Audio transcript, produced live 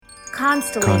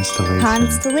Constellation.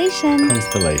 Constellation.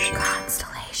 Constellation.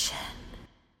 Constellation.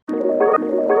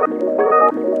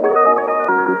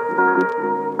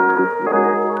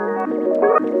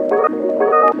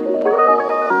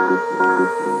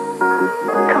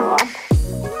 Come on.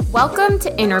 Welcome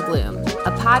to Inner Bloom,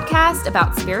 a podcast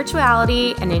about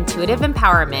spirituality and intuitive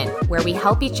empowerment where we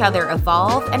help each other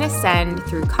evolve and ascend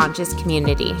through conscious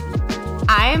community.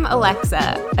 I'm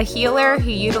Alexa, a healer who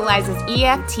utilizes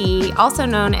EFT, also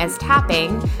known as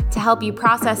tapping, to help you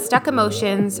process stuck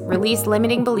emotions, release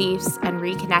limiting beliefs, and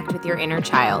reconnect with your inner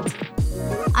child.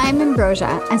 I'm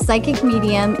Ambrosia, a psychic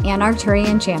medium and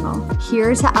Arcturian channel,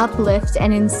 here to uplift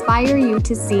and inspire you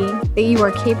to see that you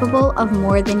are capable of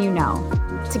more than you know.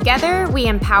 Together, we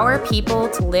empower people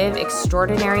to live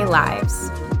extraordinary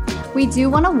lives. We do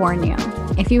want to warn you,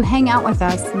 if you hang out with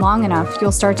us long enough,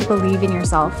 you'll start to believe in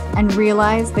yourself and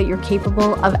realize that you're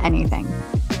capable of anything.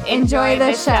 Enjoy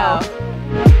the show.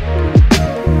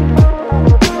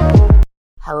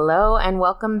 Hello and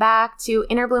welcome back to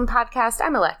Inner Bloom Podcast.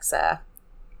 I'm Alexa.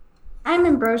 I'm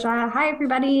Ambrosia. Hi,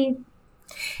 everybody.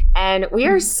 And we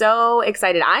are so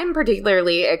excited. I'm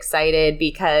particularly excited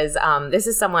because this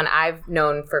is someone I've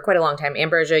known for quite a long time.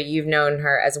 Ambrosia, you've known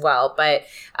her as well, but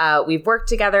we've worked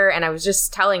together, and I was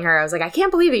just telling her, I was like, I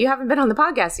can't believe it. You haven't been on the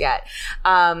podcast yet.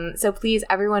 So please,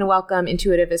 everyone, welcome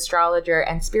intuitive astrologer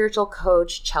and spiritual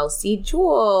coach, Chelsea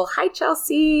Jewell. Hi,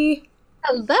 Chelsea.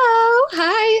 Hello.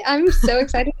 Hi. I'm so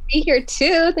excited to be here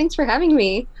too. Thanks for having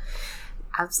me.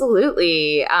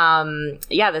 Absolutely.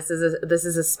 This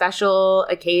is a special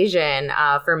occasion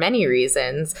for many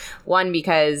reasons. One,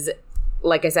 because,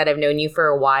 like I said, I've known you for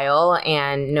a while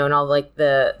and known all like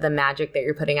the magic that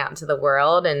you're putting out into the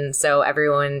world. And so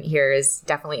everyone here is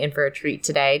definitely in for a treat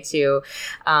today to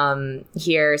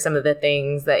hear some of the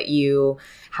things that you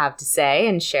have to say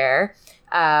and share.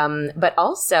 But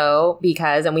also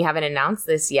because, and we haven't announced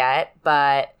this yet,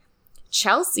 but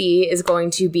Chelsea is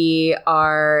going to be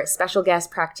our special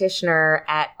guest practitioner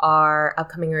at our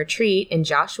upcoming retreat in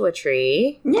Joshua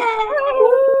Tree. Yay!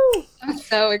 I'm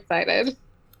so excited.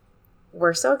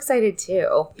 We're so excited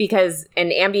too because,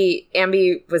 and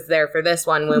Ambi was there for this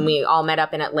one when we all met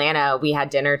up in Atlanta. We had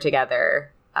dinner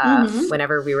together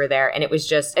whenever we were there, and it was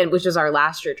just, and which was our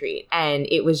last retreat, and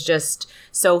it was just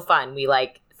so fun. We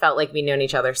felt like we'd known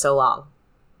each other so long.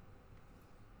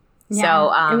 Yeah,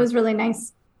 so it was really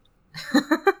nice.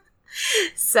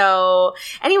 So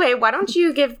anyway, why don't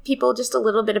you give people just a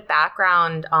little bit of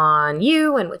background on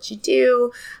you and what you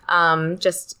do,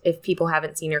 just if people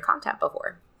haven't seen your content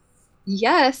before.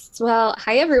 Yes. Well,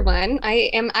 hi everyone.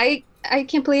 I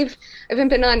can't believe I haven't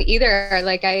been on either.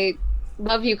 Like, I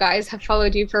love you guys, have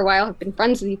followed you for a while, have been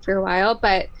friends with you for a while,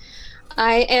 but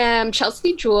I am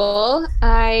Chelsea Jewell.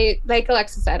 Like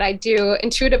Alexa said, I do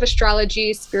intuitive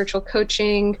astrology, spiritual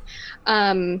coaching,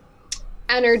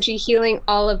 energy healing,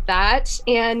 all of that.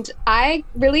 And I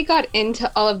really got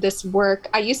into all of this work.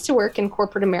 I used to work in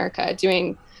corporate America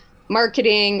doing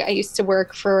marketing. I used to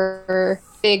work for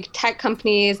big tech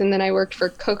companies, and then I worked for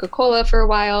Coca-Cola for a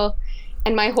while.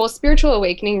 And my whole spiritual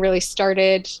awakening really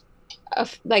started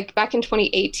back in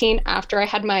 2018 after I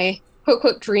had my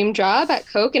quote dream job at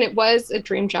Coke. And it was a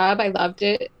dream job. I loved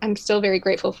it. I'm still very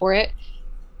grateful for it.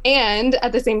 And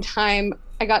at the same time,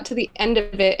 I got to the end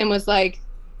of it and was like,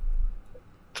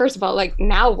 first of all, like,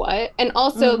 now what? And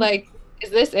also, like, is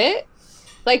this it?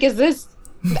 Like,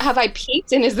 have I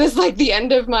peaked? And is this like the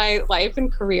end of my life and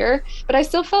career? But I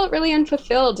still felt really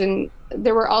unfulfilled. And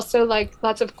there were also like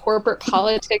lots of corporate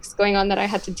politics going on that I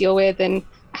had to deal with. And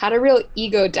I had a real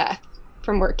ego death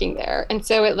from working there. And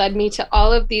so it led me to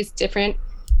all of these different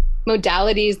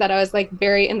modalities that I was like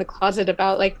very in the closet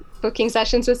about, like booking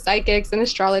sessions with psychics and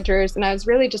astrologers. And I was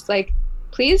really just like,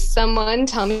 please, someone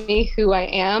tell me who I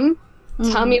am.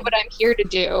 Tell me what I'm here to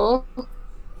do.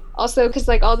 Also, because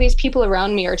like all these people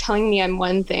around me are telling me I'm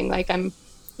one thing, like I'm,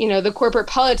 the corporate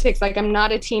politics, like I'm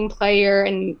not a team player,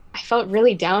 and I felt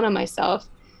really down on myself.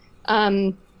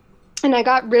 And I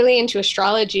got really into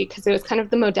astrology because it was kind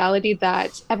of the modality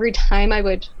that every time I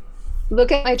would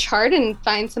look at my chart and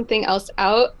find something else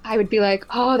out, I would be like,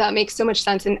 oh, that makes so much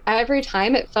sense. And every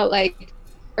time it felt like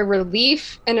a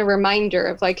relief and a reminder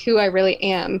of like who I really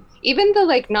am. Even the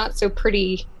like not so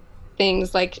pretty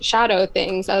things, like shadow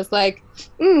things, I was like,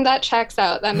 that checks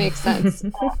out, that makes sense.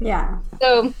 Yeah.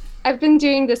 So I've been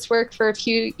doing this work for a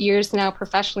few years now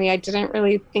professionally. I didn't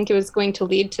really think it was going to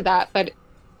lead to that, but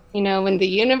when the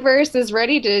universe is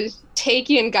ready to take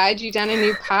you and guide you down a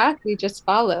new path, we just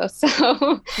follow.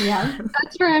 So yeah,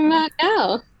 that's where I'm at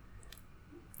now.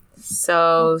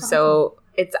 So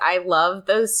I love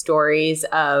those stories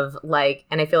of like,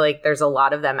 and I feel like there's a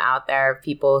lot of them out there of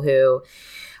people who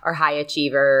are high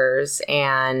achievers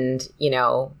and, you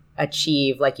know,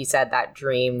 achieve, like you said, that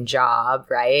dream job,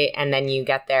 right? And then you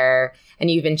get there and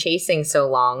you've been chasing so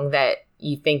long that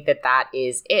you think that that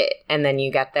is it. And then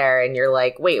you get there and you're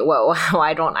like, wait, whoa,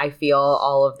 why don't I feel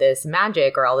all of this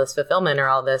magic or all this fulfillment or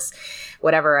all this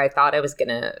whatever I thought I was going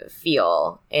to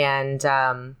feel? And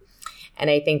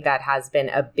I think that has been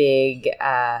a big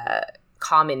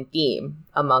common theme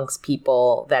amongst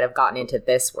people that have gotten into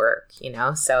this work, you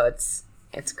know? So it's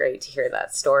great to hear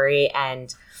that story.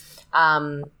 And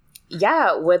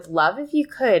would love if you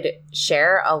could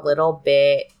share a little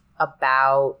bit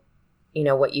about, you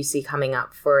know, what you see coming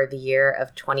up for the year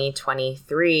of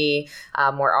 2023.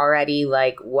 We're already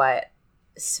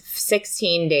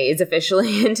 16 days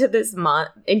officially into this month,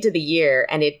 into the year.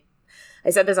 And I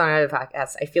said this on another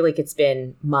podcast, I feel like it's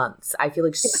been months. I feel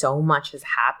like so much has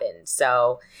happened.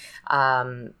 So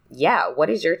what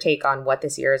is your take on what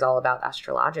this year is all about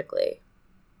astrologically?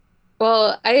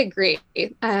 Well, I agree.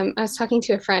 I was talking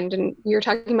to a friend and we were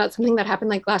talking about something that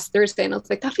happened like last Thursday. And I was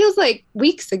like, that feels like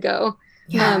weeks ago.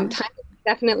 Yeah. Time is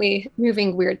definitely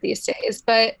moving weird these days.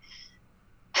 But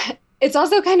it's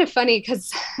also kind of funny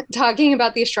because talking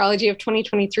about the astrology of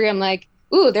 2023, I'm like,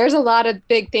 ooh, there's a lot of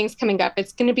big things coming up.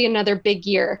 It's going to be another big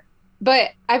year.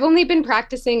 But I've only been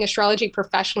practicing astrology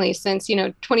professionally since,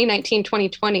 2019,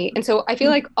 2020. And so I feel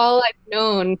like all I've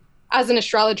known as an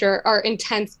astrologer are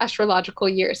intense astrological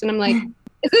years. And I'm like,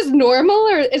 is this normal,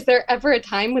 or is there ever a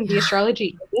time when the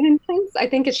astrology isn't intense? I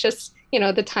think it's just,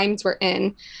 the times we're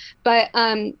in. But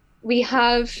we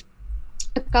have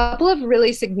a couple of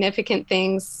really significant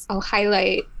things I'll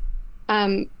highlight.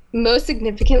 Most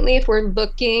significantly, if we're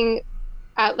looking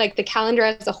at like the calendar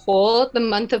as a whole, the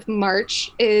month of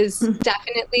March is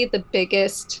definitely the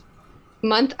biggest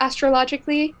month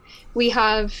astrologically. We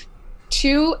have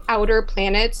two outer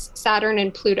planets, Saturn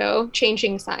and Pluto,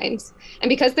 changing signs. And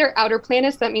because they're outer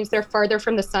planets, that means they're farther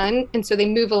from the sun. And so they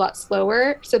move a lot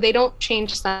slower. So they don't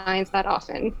change signs that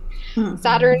often.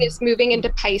 Saturn is moving into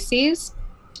Pisces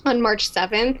on March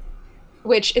 7th,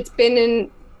 which it's been in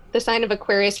the sign of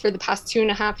Aquarius for the past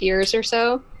 2.5 years or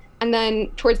so. And then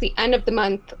towards the end of the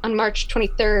month, on March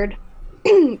 23rd,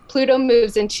 Pluto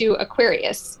moves into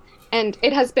Aquarius. And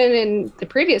it has been in the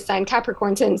previous sign,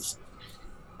 Capricorn, since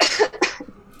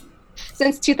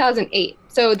 2008.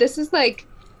 So this is like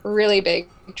really big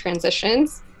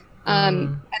transitions.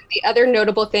 And the other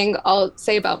notable thing I'll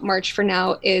say about March for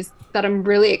now is that I'm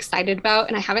really excited about,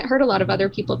 and I haven't heard a lot of other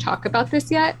people talk about this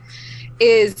yet,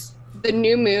 is the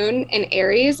new moon in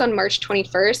Aries on March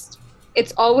 21st.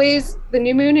 It's always, the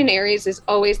new moon in Aries is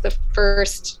always the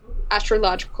first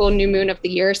astrological new moon of the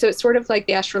year. So it's sort of like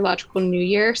the astrological new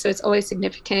year. So it's always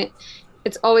significant.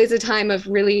 It's always a time of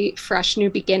really fresh new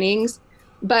beginnings.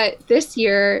 But this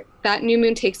year, that new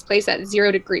moon takes place at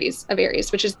 0 degrees of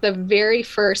Aries, which is the very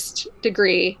first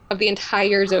degree of the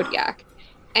entire zodiac.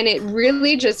 And it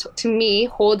really just, to me,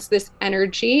 holds this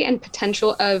energy and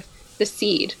potential of the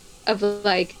seed of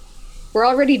like, we're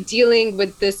already dealing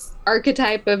with this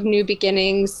archetype of new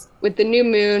beginnings with the new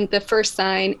moon, the first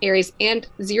sign, Aries, and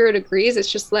 0 degrees.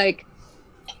 It's just like,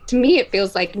 to me, it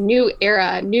feels like new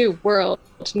era, new world,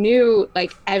 new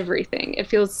like everything. It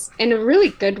feels in a really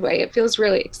good way. It feels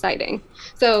really exciting.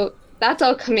 So that's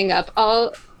all coming up.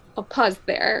 I'll pause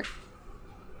there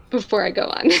before I go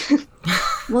on.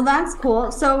 Well, that's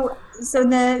cool. So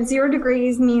the 0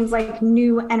 degrees means like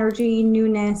new energy,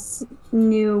 newness,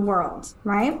 new world,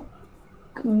 right?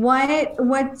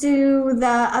 What do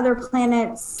the other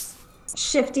planets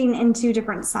shifting into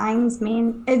different signs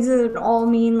mean? Does it all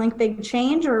mean like big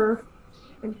change, or?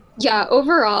 Yeah,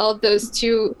 overall, those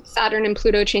two, Saturn and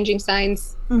Pluto changing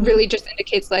signs, really just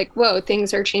indicates like, whoa,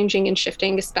 things are changing and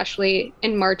shifting, especially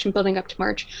in March and building up to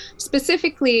March.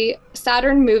 Specifically,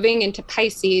 Saturn moving into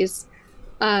Pisces,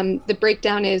 the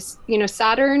breakdown is,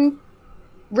 Saturn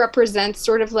represents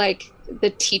sort of like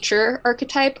the teacher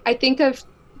archetype. I think of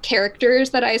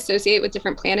characters that I associate with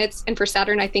different planets. And for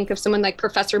Saturn, I think of someone like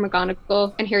Professor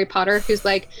McGonagall in Harry Potter, who's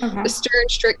like the stern,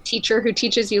 strict teacher who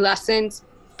teaches you lessons,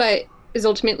 but is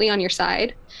ultimately on your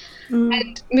side.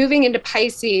 And moving into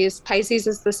Pisces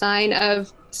is the sign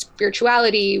of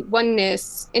spirituality,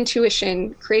 oneness,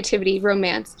 intuition, creativity,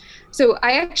 romance. So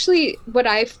I actually, what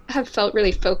I have felt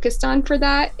really focused on for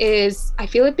that is I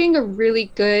feel it being a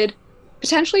really good,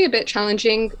 potentially a bit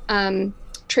challenging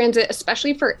transit,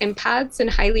 especially for empaths and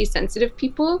highly sensitive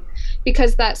people,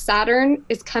 because that Saturn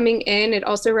is coming in. It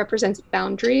also represents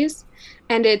boundaries.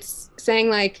 And it's saying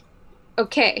like,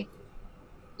 okay,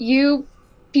 you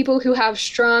people who have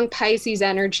strong Pisces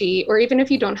energy, or even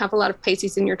if you don't have a lot of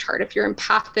Pisces in your chart, if you're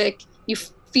empathic, you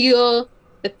feel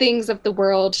the things of the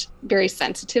world very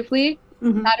sensitively.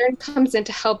 Saturn comes in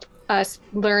to help us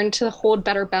learn to hold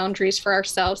better boundaries for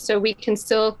ourselves so we can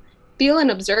still feel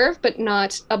and observe, but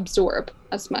not absorb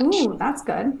as much. Ooh, that's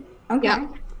good. Okay. Yeah.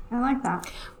 I like that.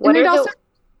 What And are it also,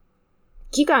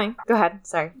 Keep going. Go ahead.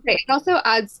 Sorry. it also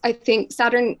adds, I think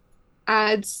Saturn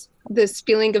adds this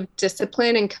feeling of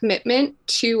discipline and commitment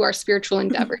to our spiritual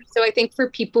endeavors. So I think for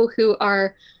people who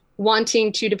are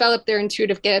wanting to develop their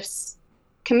intuitive gifts,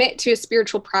 commit to a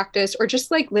spiritual practice, or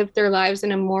just like live their lives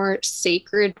in a more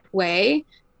sacred way,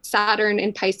 Saturn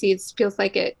in Pisces feels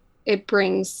like it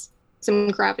brings some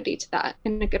gravity to that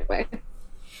in a good way.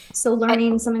 So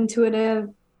learning some intuitive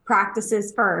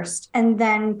practices first and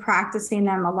then practicing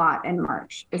them a lot in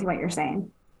March is what you're saying.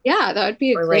 Yeah, that would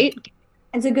be a Or great.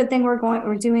 It's a good thing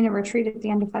we're doing a retreat at the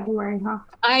end of February, huh?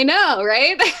 I know,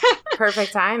 right?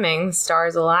 Perfect timing.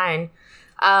 Stars align.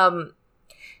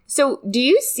 So do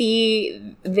you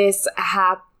see this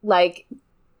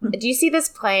do you see this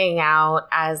playing out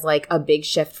as like a big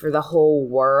shift for the whole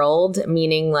world?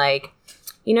 Meaning like,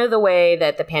 you know, the way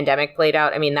that the pandemic played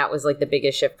out? I mean, that was like the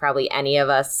biggest shift probably any of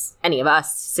us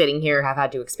sitting here have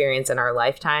had to experience in our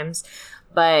lifetimes.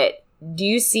 But do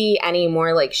you see any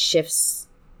more like shifts,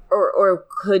 or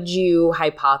could you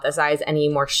hypothesize any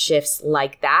more shifts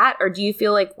like that? Or do you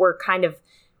feel like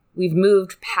we've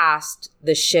moved past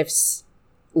the shifts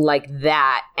like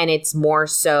that, and it's more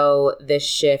so this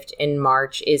shift in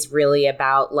March is really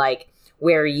about like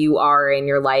where you are in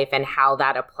your life and how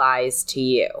that applies to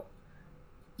you?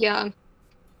 Yeah,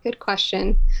 good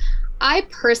question. I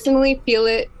personally feel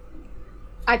it.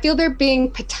 I feel there being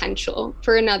potential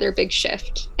for another big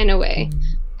shift in a way.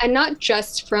 And not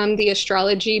just from the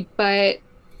astrology, but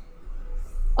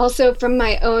also from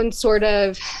my own sort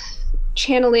of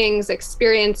channelings,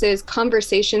 experiences,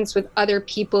 conversations with other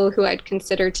people who I'd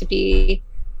consider to be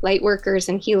light workers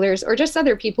and healers, or just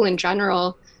other people in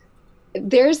general.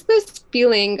 There's this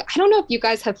feeling, I don't know if you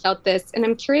guys have felt this, and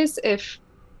I'm curious if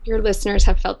your listeners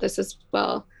have felt this as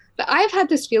well, but I've had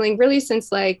this feeling really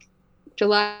since like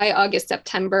July, August,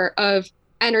 September of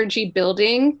energy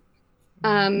building.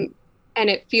 And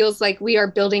it feels like we are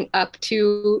building up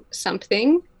to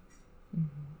something.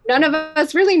 None of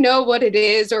us really know what it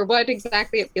is or what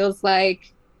exactly it feels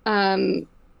like. Part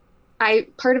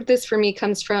of this for me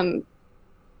comes from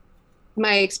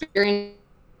my experience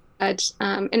at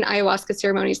in ayahuasca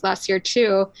ceremonies last year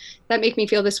too, that make me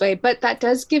feel this way. But that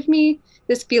does give me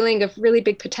this feeling of really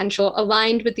big potential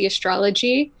aligned with the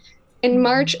astrology in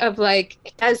March of like,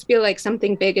 it does feel like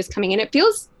something big is coming, and it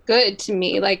feels good to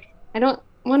me. Like, I don't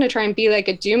want to try and be like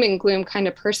a doom and gloom kind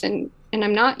of person, and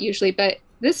I'm not usually, but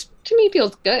this to me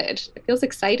feels good. It feels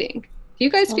exciting. Do you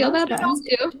guys feel that at all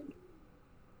too?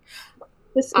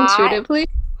 Just intuitively?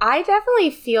 I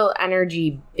definitely feel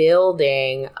energy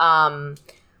building.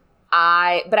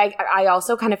 I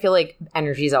also kind of feel like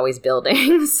energy is always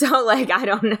building. So like, I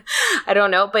don't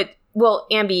know. But well,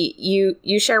 Ambi,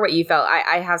 you share what you felt.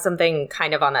 I have something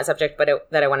kind of on that subject, but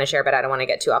that I want to share, but I don't want to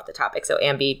get too off the topic. So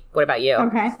Ambi, what about you?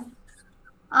 Okay.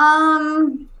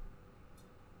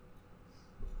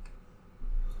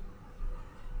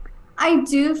 I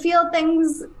do feel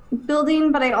things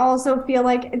building, but I also feel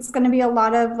like it's going to be a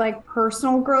lot of like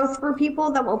personal growth for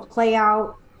people that will play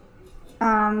out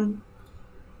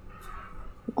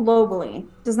globally.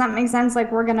 Does that make sense?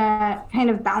 Like, we're going to kind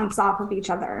of bounce off of each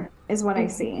other is what I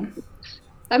see.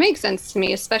 That makes sense to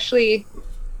me, especially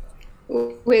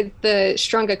with the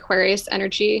strong Aquarius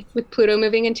energy with Pluto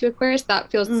moving into Aquarius. That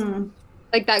feels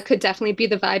like that could definitely be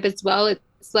the vibe as well.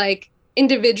 It's like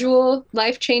individual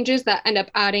life changes that end up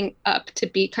adding up to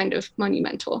be kind of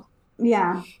monumental.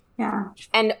 Yeah. Yeah.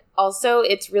 And also,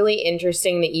 it's really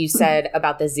interesting that you said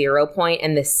about the 0 point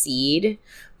and the seed,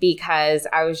 because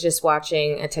I was just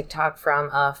watching a TikTok from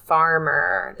a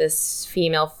farmer, this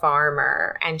female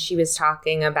farmer, and she was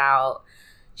talking about,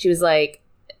 she was like,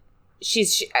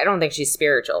 I don't think she's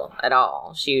spiritual at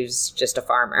all. She's just a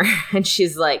farmer. And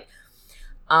she's like,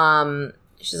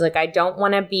 I don't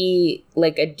want to be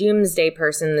like a doomsday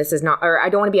person. This is not, or I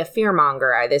don't want to be a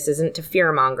fearmonger. This isn't to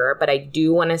fearmonger, but I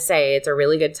do want to say it's a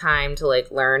really good time to like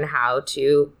learn how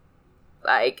to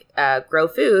like grow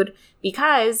food,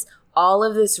 because all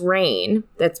of this rain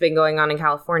that's been going on in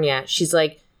California, she's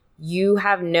like, you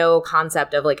have no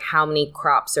concept of like how many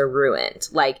crops are ruined.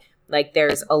 Like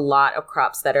there's a lot of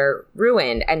crops that are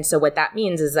ruined. And so what that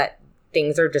means is that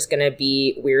things are just going to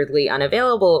be weirdly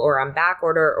unavailable or on back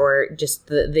order, or just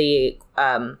the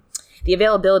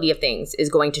availability of things is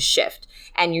going to shift.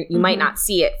 And you might not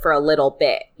see it for a little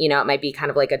bit. You know, it might be kind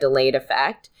of like a delayed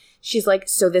effect. she's like,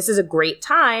 so this is a great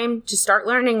time to start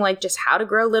learning like just how to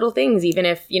grow little things. Even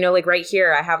if, you know, like right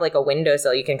here, I have like a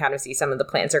windowsill. You can kind of see some of the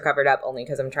plants are covered up only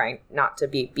because I'm trying not to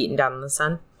be beaten down in the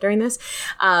sun during this.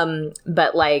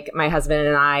 But like my husband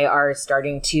and I are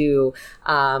starting to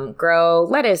grow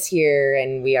lettuce here,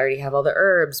 and we already have all the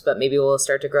herbs, but maybe we'll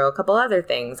start to grow a couple other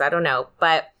things. I don't know.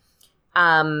 But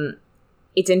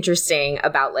it's interesting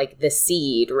about like the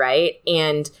seed, right?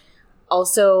 And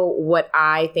also what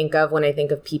I think of when I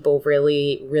think of people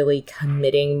really, really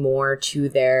committing more to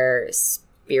their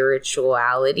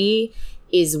spirituality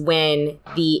is when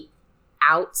the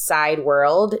outside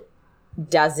world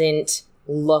doesn't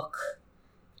look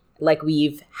like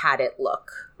we've had it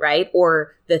look, right?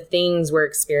 Or the things we're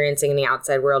experiencing in the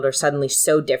outside world are suddenly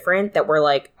so different that we're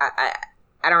like, I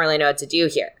don't really know what to do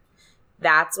here.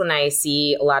 That's when I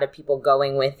see a lot of people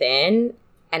going within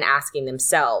and asking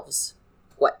themselves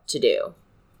what to do.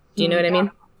 Do you know what I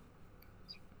mean?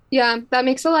 Yeah, that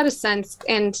makes a lot of sense.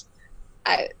 And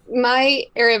my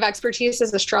area of expertise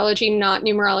is astrology, not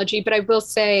numerology, but I will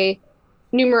say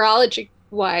numerology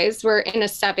wise, we're in a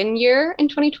 7-year in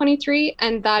 2023,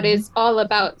 and that is all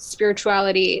about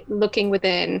spirituality, looking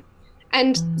within.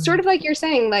 And sort of like you're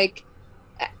saying, like,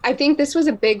 I think this was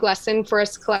a big lesson for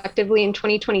us collectively in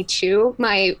 2022.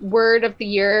 My word of the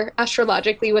year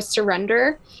astrologically was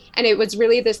surrender. And it was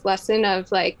really this lesson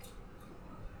of like,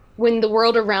 when the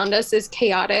world around us is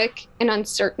chaotic and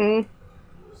uncertain,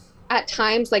 at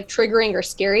times like triggering or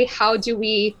scary, how do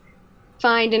we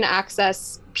find and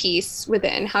access peace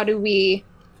within? How do we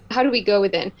go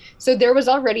within? So there was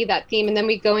already that theme. And then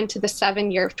we go into the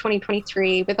 7-year of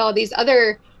 2023 with all these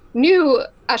other new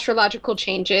astrological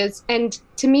changes. And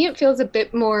to me, it feels a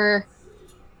bit more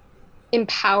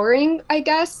empowering, I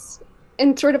guess,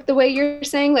 in sort of the way you're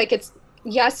saying, like, it's,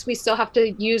 yes, we still have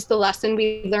to use the lesson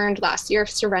we learned last year of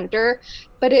surrender,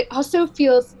 but it also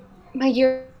feels my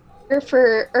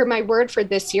word for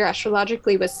this year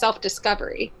astrologically was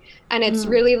self-discovery. And it's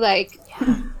really like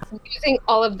using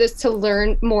all of this to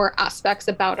learn more aspects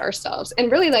about ourselves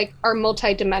and really like our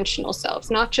multidimensional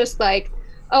selves, not just like,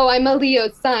 oh, I'm a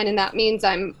Leo sun and that means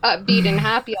I'm upbeat and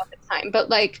happy all the time. But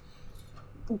like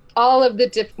all of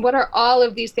what are all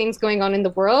of these things going on in the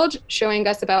world showing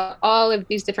us about all of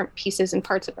these different pieces and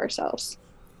parts of ourselves.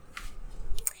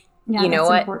 Yeah, you know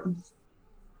what? Important.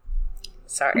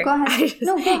 Sorry. Go ahead.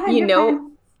 No, go ahead.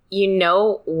 You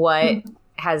know what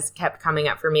has kept coming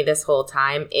up for me this whole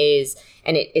time is,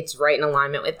 and it's right in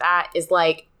alignment with that, is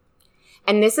like,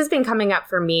 and this has been coming up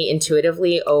for me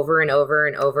intuitively over and over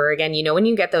and over again. You know, when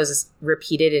you get those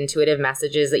repeated intuitive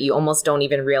messages that you almost don't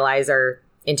even realize are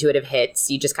intuitive hits,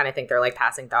 you just kind of think they're like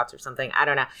passing thoughts or something. I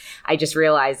don't know. I just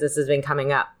realized this has been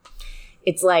coming up.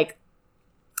 It's like,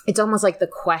 it's almost like the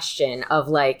question of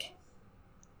like,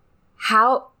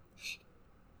 how,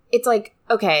 it's like,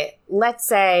 okay, let's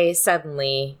say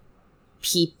suddenly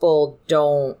people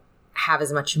don't have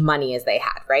as much money as they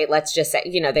had, right? Let's just say,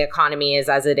 you know, the economy is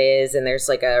as it is and there's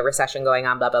like a recession going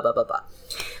on, blah, blah, blah, blah, blah.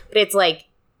 But it's like,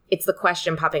 it's the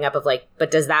question popping up of like,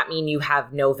 but does that mean you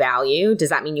have no value? Does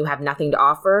that mean you have nothing to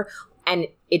offer? And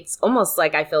it's almost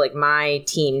like I feel like my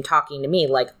team talking to me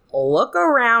like, look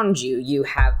around you. You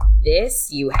have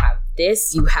this, you have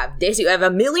this, you have this. You have a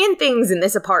million things in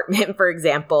this apartment, for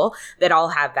example, that all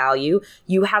have value.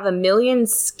 You have a million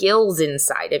skills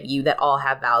inside of you that all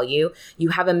have value. You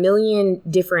have a million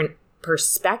different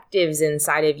perspectives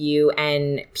inside of you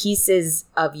and pieces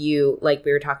of you, like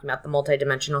we were talking about the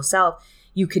multidimensional self.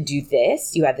 You could do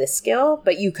this, you have this skill,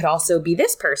 but you could also be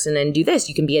this person and do this.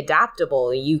 You can be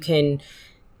adaptable. You can,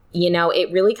 you know, it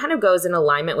really kind of goes in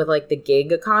alignment with like the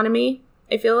gig economy,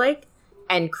 I feel like,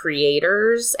 and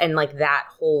creators and like that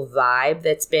whole vibe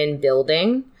that's been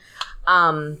building,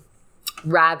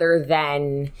 rather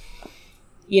than,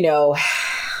 you know,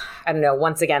 I don't know,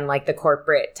 once again, like the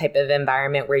corporate type of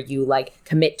environment where you like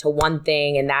commit to one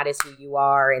thing and that is who you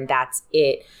are and that's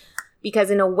it.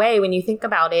 Because in a way, when you think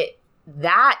about it,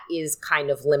 that is kind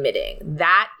of limiting.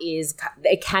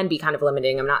 It can be kind of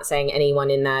limiting. I'm not saying anyone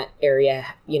in that area,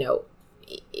 you know,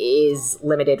 is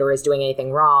limited or is doing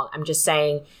anything wrong. I'm just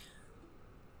saying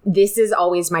this is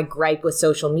always my gripe with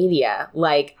social media.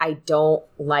 Like, I don't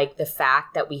like the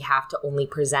fact that we have to only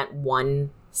present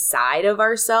one side of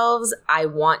ourselves. I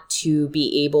want to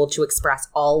be able to express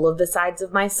all of the sides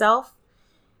of myself.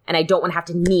 And I don't want to have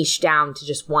to niche down to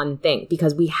just one thing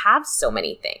because we have so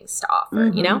many things to offer,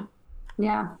 you know?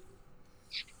 Yeah.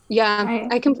 Yeah,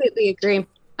 I completely agree.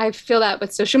 I feel that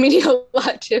with social media a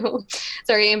lot too.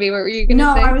 Sorry, Ambi, what were you going to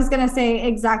say? No, I was going to say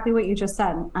exactly what you just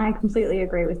said. I completely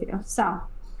agree with you. So,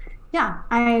 yeah,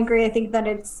 I agree. I think that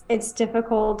it's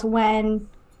difficult when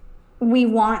we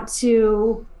want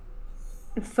to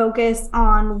focus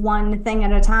on one thing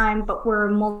at a time, but we're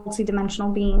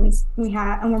multidimensional beings. And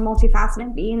we're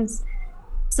multifaceted beings.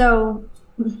 So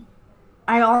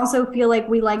I also feel like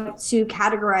we like to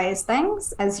categorize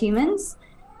things as humans,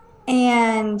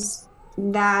 and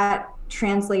that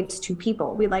translates to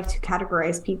people. We like to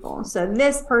categorize people. So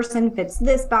this person fits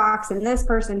this box and this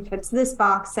person fits this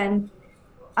box. And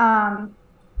I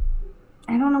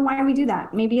don't know why we do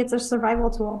that. Maybe it's a survival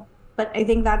tool, but I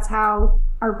think that's how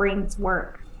our brains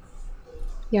work.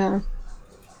 Yeah.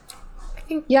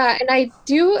 Yeah. And I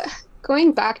do,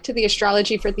 going back to the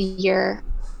astrology for the year,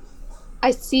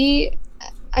 I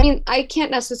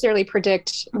can't necessarily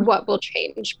predict what will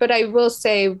change, but I will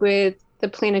say with the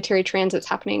planetary transits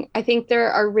happening, I think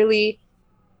there are really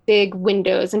big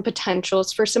windows and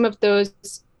potentials for some of those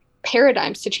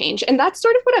paradigms to change. And that's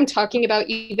sort of what I'm talking about,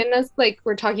 even as like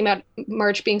we're talking about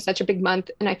March being such a big month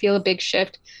and I feel a big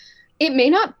shift. It may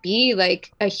not be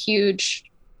like a huge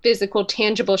physical,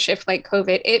 tangible shift like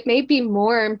COVID. It may be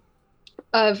more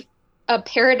of a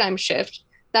paradigm shift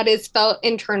that is felt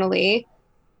internally,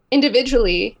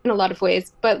 individually in a lot of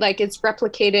ways, but like it's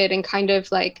replicated and kind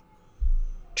of like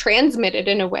transmitted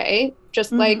in a way,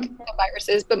 just like the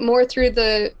viruses, but more through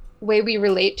the way we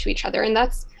relate to each other. And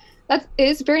that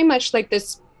is very much like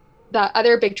that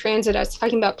other big transit I was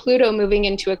talking about, Pluto moving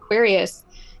into Aquarius.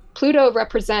 Pluto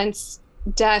represents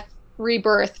death,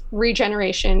 rebirth,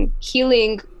 regeneration,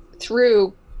 healing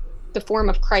through the form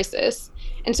of crisis.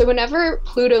 And so whenever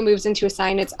Pluto moves into a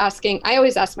sign, it's asking, I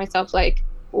always ask myself, like,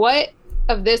 what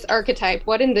of this archetype,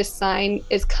 what in this sign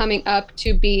is coming up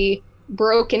to be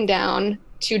broken down,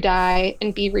 to die,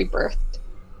 and be rebirthed?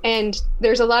 And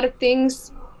there's a lot of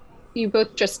things you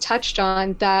both just touched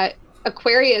on that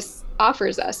Aquarius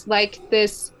offers us. Like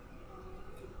this,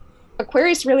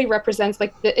 Aquarius really represents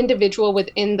like the individual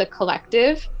within the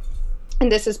collective.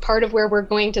 And this is part of where we're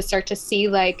going to start to see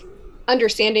like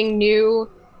having new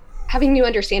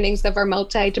understandings of our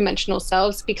multidimensional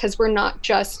selves, because we're not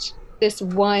just this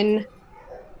one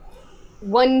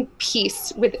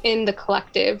piece within the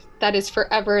collective that is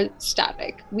forever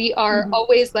static. We are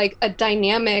always like a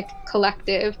dynamic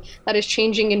collective that is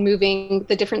changing and moving.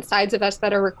 The different sides of us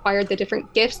that are required, the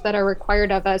different gifts that are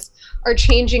required of us are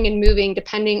changing and moving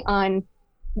depending on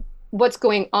what's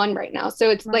going on right now. So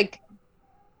it's like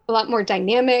a lot more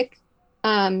dynamic.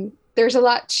 There's a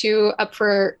lot up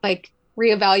for like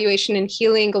reevaluation and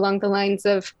healing along the lines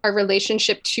of our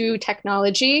relationship to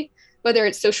technology, whether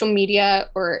it's social media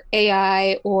or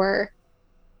AI. Or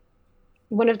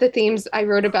one of the themes I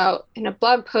wrote about in a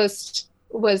blog post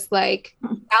was like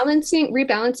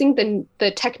rebalancing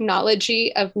the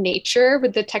technology of nature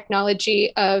with the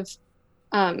technology of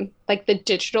like the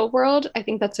digital world. I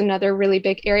think that's another really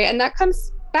big area. And that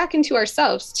comes back into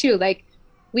ourselves too. Like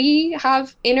we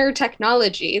have inner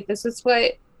technology. This is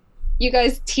what you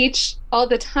guys teach all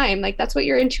the time. Like that's what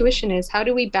your intuition is. How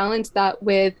do we balance that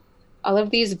with all of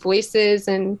these voices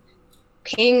and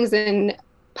pings and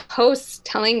posts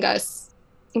telling us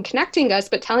and connecting us,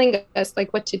 but telling us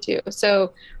like what to do?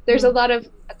 So there's a lot of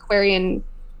Aquarian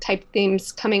type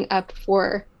themes coming up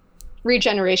for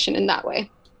regeneration in that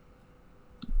way.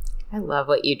 I love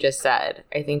what you just said.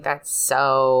 I think that's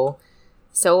so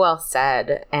well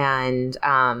said. And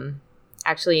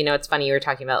actually, you know, it's funny, you were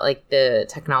talking about like the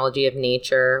technology of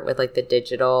nature with like the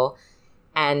digital.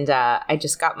 And I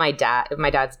just got my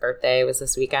dad's birthday was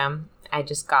this weekend. I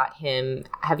just got him.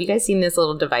 Have you guys seen this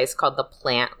little device called the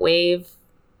Plant Wave?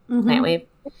 Plant Wave.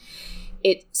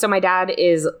 So my dad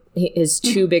his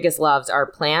two biggest loves are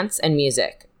plants and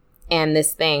music. And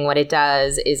this thing, what it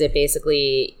does is it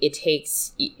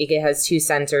has two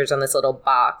sensors on this little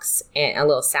box, and a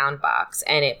little sound box,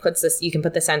 and it puts this, you can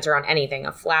put the sensor on anything,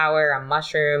 a flower, a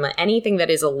mushroom, anything that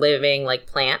is a living like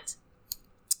plant.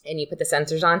 And you put the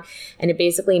sensors on, and it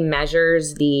basically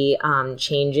measures the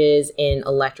changes in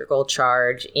electrical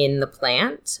charge in the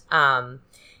plant,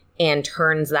 and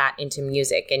turns that into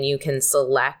music. And you can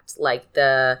select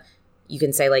you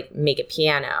can say like make it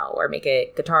piano or make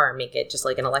it guitar, make it just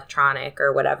like an electronic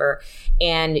or whatever.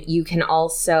 And you can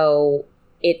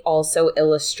it also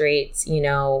illustrates, you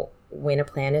know, when a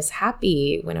plant is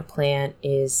happy, when a plant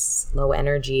is low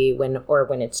energy, when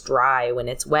it's dry, when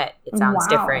it's wet, it sounds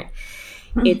different.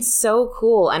 It's so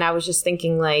cool. And I was just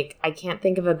thinking, like, I can't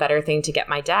think of a better thing to get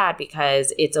my dad,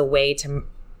 because it's a way to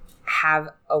have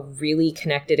a really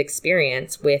connected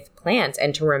experience with plants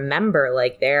and to remember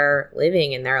like they're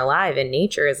living and they're alive and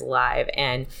nature is alive.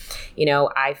 And, you know,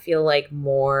 I feel like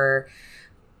more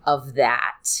of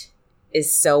that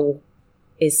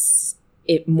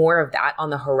more of that on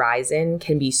the horizon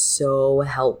can be so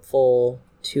helpful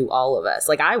to all of us.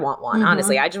 Like, I want one,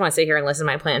 honestly. I just want to sit here and listen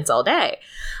to my plants all day.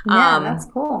 Yeah, that's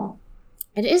cool.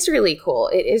 It is really cool.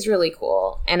 It is really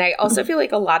cool. And I also feel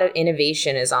like a lot of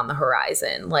innovation is on the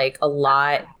horizon. Like, a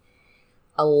lot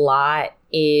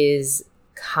is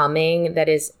coming that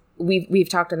is, we've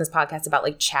talked on this podcast about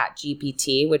like Chat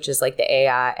GPT, which is like the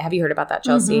AI. Have you heard about that,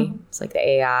 Chelsea? It's like the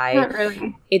AI. Not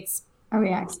really.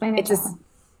 Explain it.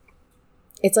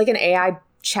 It's like an AI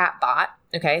chat bot.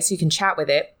 Okay. So you can chat with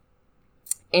it.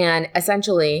 And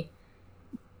essentially,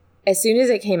 as soon as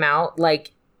it came out,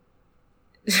 like,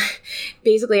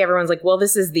 basically everyone's like, well,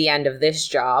 this is the end of this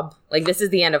job. Like, this is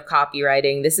the end of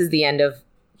copywriting. This is the end of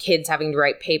kids having to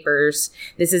write papers.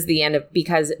 This is the end of,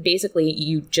 because basically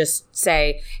you just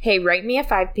say, hey, write me a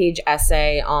 5-page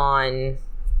essay on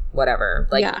whatever,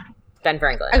 like Ben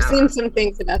Franklin. I've seen some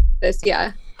things about this.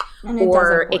 Yeah.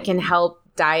 Or it can help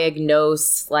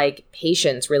diagnose like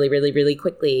patients really, really, really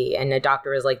quickly. And a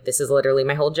doctor is like, this is literally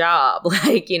my whole job.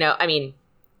 Like, you know, I mean,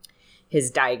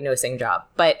 his diagnosing job.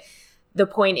 But the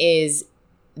point is,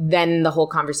 then the whole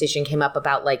conversation came up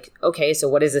about like, okay, so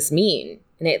what does this mean?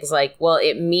 And it was like, well,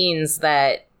 it means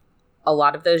that a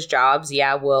lot of those jobs,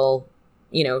 will,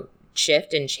 you know,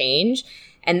 shift and change.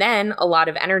 And then a lot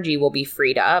of energy will be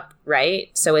freed up, right?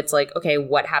 So it's like, okay,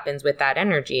 what happens with that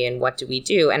energy and what do we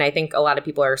do? And I think a lot of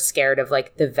people are scared of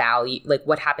like the value, like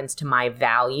what happens to my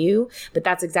value? But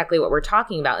that's exactly what we're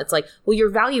talking about. It's like, well, your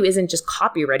value isn't just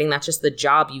copywriting. That's just the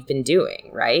job you've been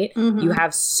doing, right? You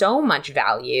have so much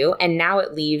value, and now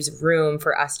it leaves room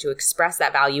for us to express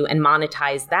that value and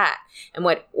monetize that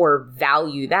or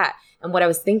value that. And what I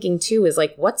was thinking too is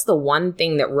like, what's the one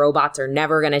thing that robots are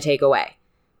never going to take away?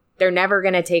 They're never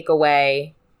going to take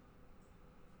away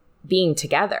being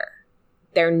together.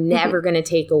 They're never going to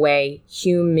take away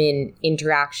human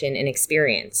interaction and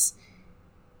experience.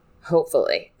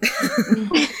 Hopefully.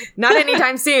 Not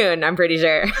anytime soon, I'm pretty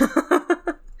sure.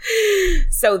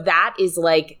 So that's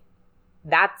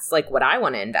like what I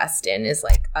want to invest in, is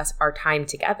like our time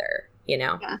together, you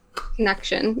know? Yeah.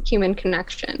 Connection, human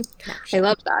connection. I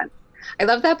love that. I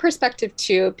love that perspective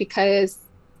too, because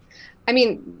I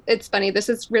mean, it's funny. This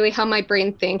is really how my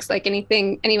brain thinks. Like,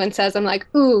 anything anyone says, I'm like,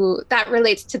 ooh, that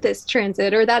relates to this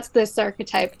transit, or that's this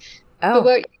archetype. But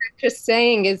what you're just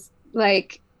saying is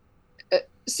like,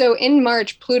 so in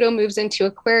March, Pluto moves into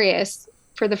Aquarius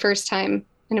for the first time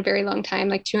in a very long time,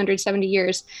 like 270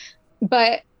 years.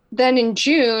 But then in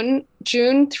June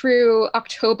through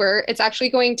October, it's actually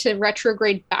going to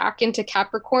retrograde back into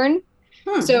Capricorn.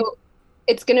 So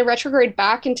it's going to retrograde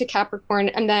back into Capricorn,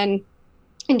 and then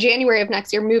in January of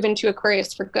next year, move into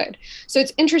Aquarius for good. So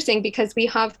it's interesting because we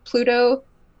have Pluto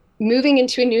moving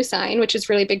into a new sign, which is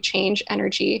really big change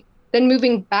energy, then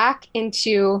moving back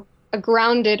into a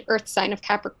grounded earth sign of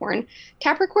Capricorn.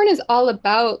 Capricorn is all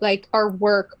about like our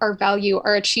work, our value,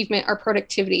 our achievement, our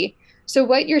productivity. So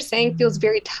what you're saying feels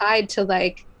very tied to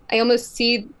like, I almost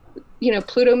see, you know,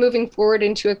 Pluto moving forward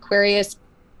into Aquarius,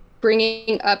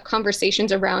 bringing up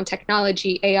conversations around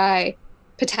technology, AI,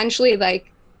 potentially like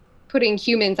putting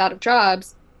humans out of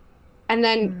jobs, and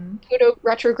then Pluto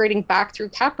retrograding back through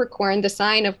Capricorn, the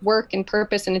sign of work and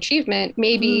purpose and achievement,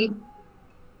 maybe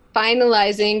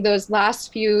finalizing those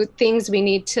last few things we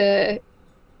need to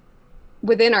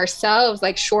within ourselves,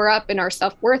 like shore up in our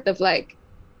self-worth of like,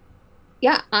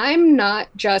 yeah, I'm not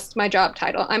just my job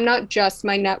title. I'm not just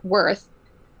my net worth.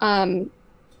 And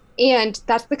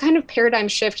that's the kind of paradigm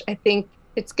shift I think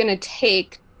it's going to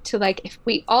take to like, if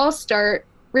we all start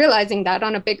realizing that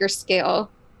on a bigger scale,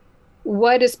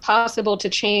 what is possible to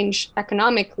change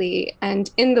economically and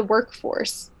in the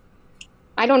workforce?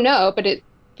 I don't know, but it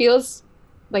feels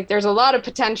like there's a lot of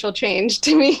potential change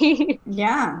to me.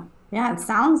 Yeah, it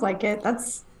sounds like it.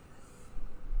 That's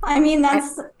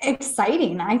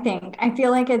exciting, I think. I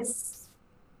feel like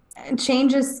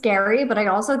change is scary, but I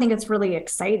also think it's really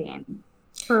exciting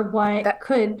for what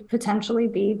could potentially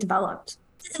be developed.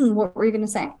 What were you going to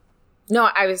say? No,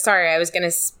 I was sorry. I was going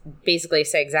to basically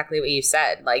say exactly what you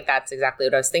said. Like, that's exactly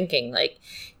what I was thinking. Like,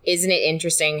 isn't it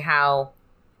interesting how,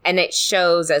 and it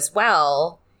shows as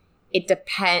well,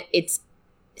 it's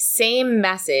same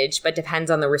message, but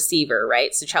depends on the receiver,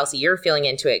 right? So Chelsea, you're feeling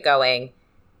into it going,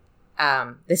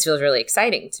 this feels really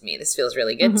exciting to me. This feels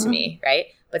really good to me, right?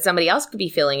 But somebody else could be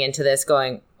feeling into this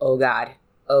going, oh God,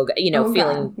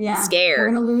 feeling scared.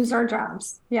 We're going to lose our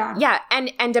jobs. Yeah. Yeah.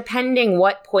 And depending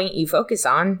what point you focus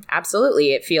on,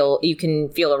 absolutely, you can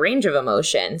feel a range of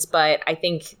emotions. But I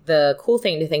think the cool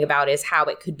thing to think about is how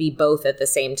it could be both at the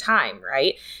same time,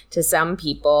 right? To some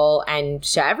people and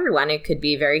to everyone, it could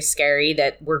be very scary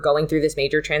that we're going through this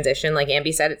major transition. Like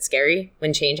Ambi said, it's scary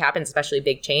when change happens, especially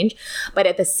big change. But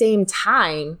at the same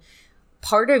time,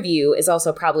 part of you is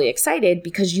also probably excited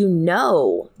because you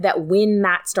know that when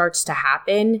that starts to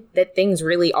happen, that things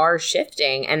really are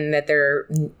shifting and that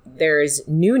there's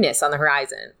newness on the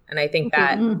horizon. And I think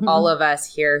that all of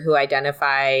us here who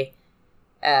identify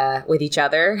with each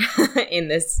other in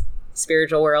this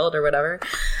spiritual world or whatever,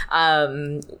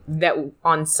 that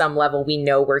on some level we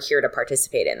know we're here to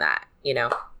participate in that, you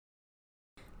know?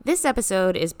 This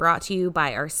episode is brought to you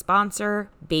by our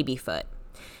sponsor, Babyfoot.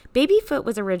 Babyfoot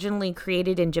was originally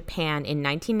created in Japan in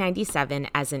 1997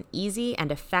 as an easy and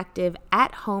effective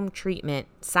at-home treatment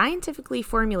scientifically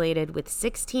formulated with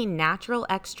 16 natural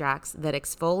extracts that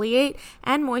exfoliate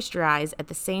and moisturize at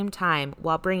the same time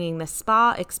while bringing the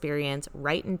spa experience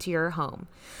right into your home.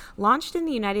 Launched in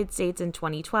the United States in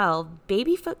 2012,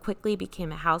 Babyfoot quickly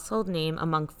became a household name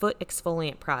among foot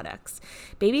exfoliant products.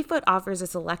 Babyfoot offers a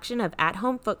selection of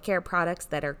at-home foot care products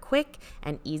that are quick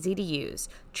and easy to use.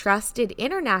 Trusted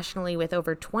internationally with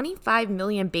over 25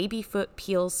 million Babyfoot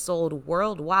peels sold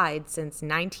worldwide since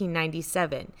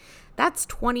 1997. That's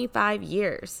 25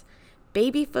 years.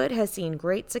 Babyfoot has seen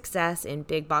great success in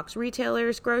big box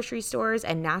retailers, grocery stores,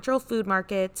 and natural food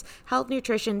markets, health,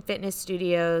 nutrition, fitness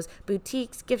studios,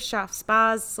 boutiques, gift shops,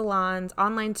 spas, salons,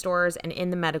 online stores, and in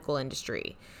the medical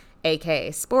industry, aka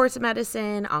sports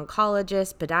medicine,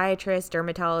 oncologists, podiatrists,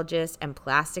 dermatologists, and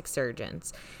plastic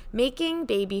surgeons, making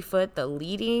Babyfoot the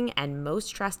leading and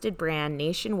most trusted brand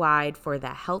nationwide for the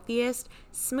healthiest,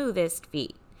 smoothest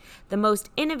feet. The most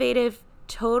innovative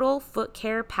total foot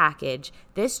care package,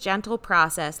 this gentle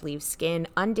process leaves skin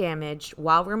undamaged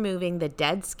while removing the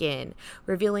dead skin,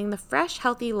 revealing the fresh,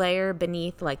 healthy layer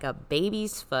beneath like a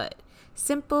baby's foot.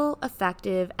 Simple,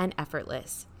 effective, and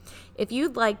effortless. If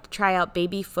you'd like to try out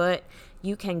Babyfoot,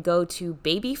 you can go to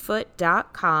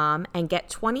babyfoot.com and get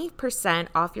 20%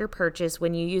 off your purchase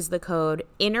when you use the code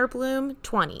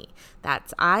INNERBLOOM20.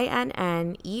 That's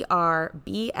INNERBLOOM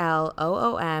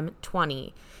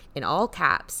 20 in all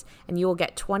caps, and you will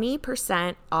get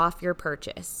 20% off your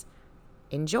purchase.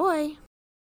 Enjoy.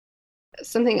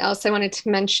 Something else I wanted to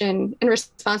mention in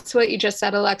response to what you just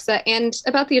said, Alexa, and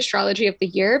about the astrology of the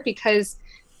year, because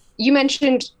you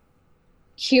mentioned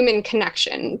human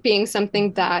connection being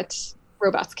something that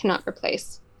robots cannot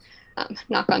replace.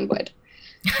 Knock on wood.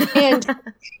 And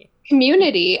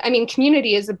community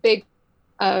is a big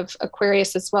of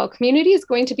Aquarius as well. Community is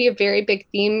going to be a very big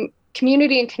theme.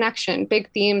 Community and connection, big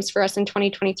themes for us in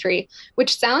 2023,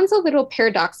 which sounds a little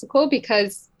paradoxical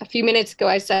because a few minutes ago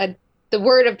I said the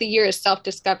word of the year is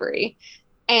self-discovery.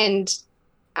 And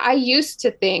I used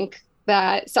to think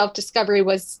that self-discovery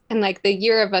was in like the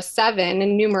year of a 7,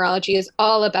 and numerology is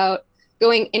all about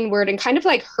going inward and kind of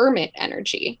like hermit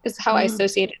energy is how I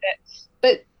associated it.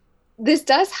 But this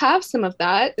does have some of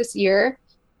that this year.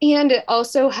 And it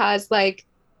also has like,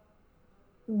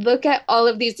 look at all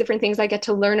of these different things I get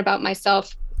to learn about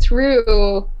myself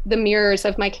through the mirrors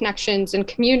of my connections and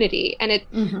community. And it,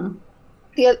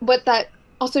 what that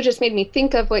also just made me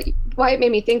think of, why it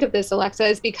made me think of this, Alexa,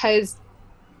 is because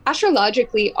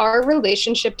astrologically, our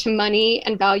relationship to money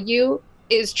and value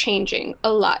is changing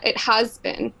a lot. It has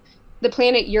been. The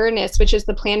planet Uranus, which is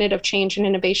the planet of change and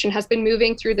innovation, has been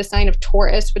moving through the sign of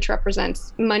Taurus, which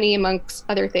represents money amongst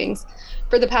other things,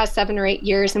 for the past 7 or 8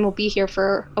 years, and will be here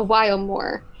for a while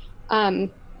more.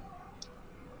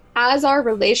 As our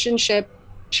relationship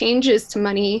changes to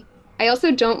money, I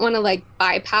also don't want to like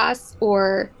bypass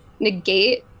or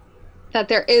negate that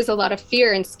there is a lot of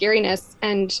fear and scariness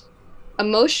and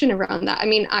emotion around that. I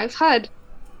mean, I've had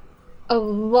a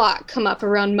lot come up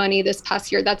around money this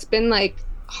past year that's been like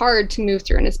hard to move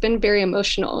through, and it's been very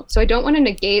emotional. So I don't want to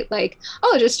negate like,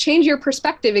 oh, just change your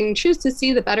perspective and choose to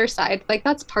see the better side. Like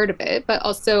that's part of it, but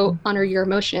also honor your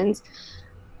emotions.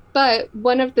 But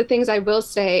one of the things I will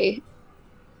say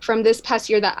from this past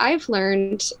year that I've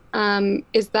learned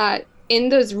is that in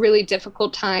those really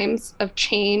difficult times of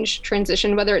change,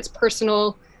 transition, whether it's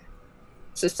personal,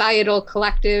 societal,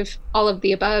 collective, all of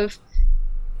the above,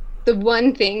 the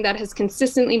one thing that has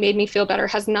consistently made me feel better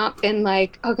has not been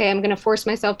like, okay, I'm going to force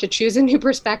myself to choose a new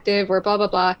perspective or blah, blah,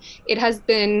 blah. It has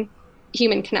been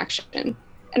human connection.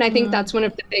 And I think that's one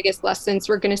of the biggest lessons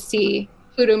we're going to see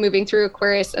Pluto moving through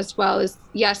Aquarius as well, is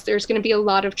yes, there's going to be a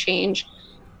lot of change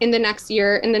in the next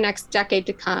year, in the next decade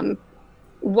to come.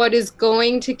 What is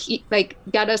going to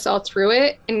get us all through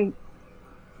it and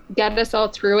get us all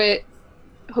through it,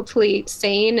 hopefully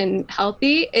sane and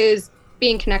healthy, is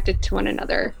being connected to one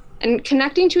another and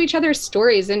connecting to each other's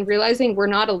stories and realizing we're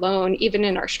not alone, even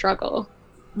in our struggle.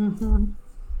 And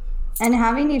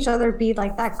having each other be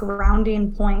like that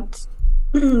grounding point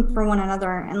for one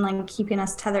another and like keeping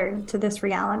us tethered to this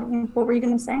reality. What were you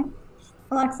going to say,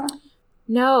 Alexa?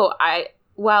 No,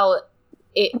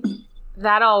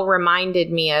 that all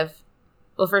reminded me of,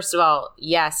 well, first of all,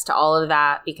 yes to all of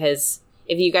that, because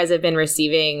if you guys have been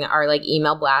receiving our like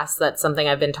email blasts, that's something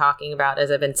I've been talking about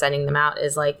as I've been sending them out,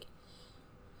 is like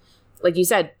you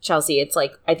said, Chelsea, it's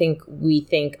like, I think we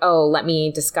think, oh, let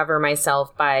me discover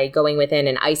myself by going within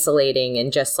and isolating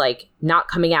and just like not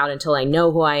coming out until I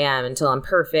know who I am, until I'm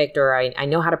perfect, or I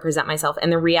know how to present myself.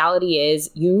 And the reality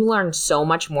is you learn so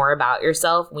much more about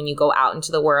yourself when you go out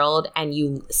into the world and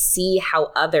you see how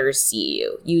others see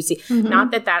you. You see, not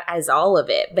that is all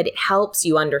of it, but it helps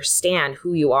you understand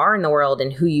who you are in the world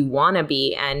and who you want to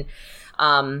be. And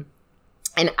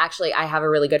actually, I have a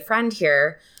really good friend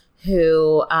here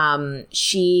who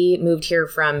she moved here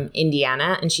from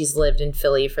Indiana, and she's lived in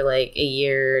Philly for like a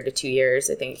year to 2 years,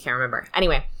 I think. I can't remember.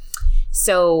 Anyway,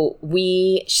 so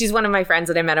she's one of my friends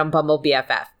that I met on Bumble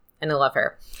BFF, and I love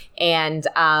her. And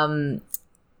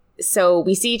so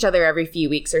we see each other every few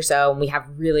weeks or so, and we have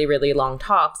really, really long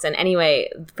talks. And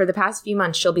anyway, for the past few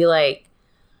months,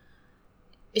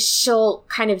 she'll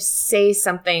kind of say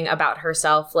something about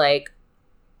herself like,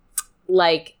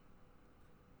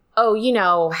 oh, you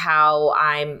know how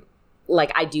I'm like,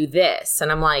 I do this.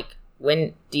 And I'm like,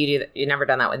 when do you do that? You've never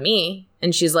done that with me.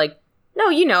 And she's like, no,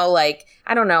 you know, like,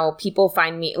 I don't know, people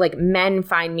find me, like men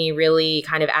find me really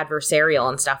kind of adversarial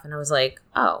and stuff. And I was like,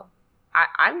 oh,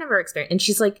 I've never experienced. And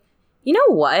she's like, you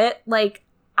know what? Like,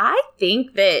 I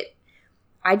think that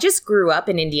I just grew up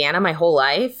in Indiana my whole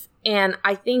life. And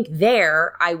I think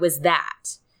there I was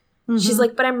that. She's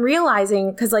like, but I'm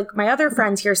realizing, because like my other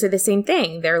friends here say the same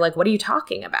thing. They're like, what are you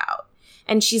talking about?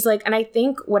 And she's like, and I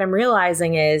think what I'm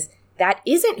realizing is that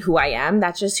isn't who I am.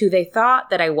 That's just who they thought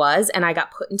that I was. And I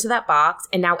got put into that box.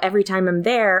 And now every time I'm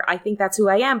there, I think that's who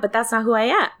I am. But that's not who I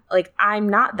am. Like, I'm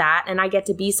not that. And I get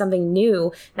to be something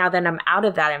new now that I'm out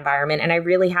of that environment. And I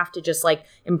really have to just like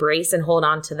embrace and hold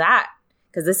on to that,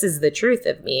 because this is the truth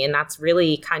of me. And that's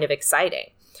really kind of exciting.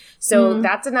 So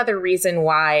that's another reason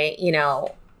why, you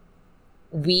know,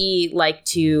 we like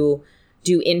to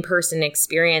do in-person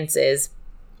experiences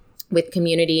with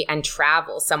community and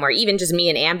travel somewhere. Even just me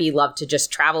and Ambi love to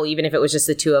just travel, even if it was just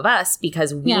the two of us,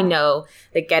 because we know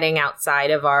that getting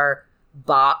outside of our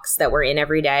box that we're in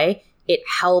every day, it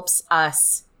helps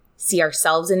us see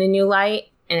ourselves in a new light,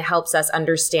 and it helps us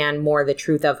understand more the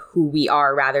truth of who we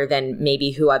are rather than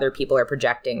maybe who other people are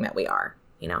projecting that we are,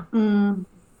 you know?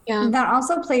 Yeah. That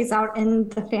also plays out in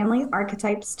the family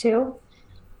archetypes too.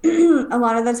 A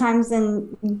lot of the times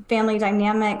in family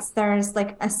dynamics, there's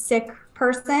like a sick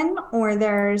person, or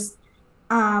there's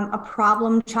a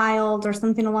problem child or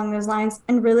something along those lines.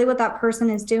 And really what that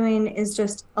person is doing is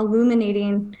just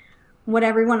illuminating what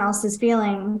everyone else is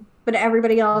feeling, but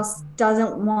everybody else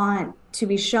doesn't want to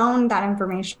be shown that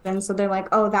information. So they're like,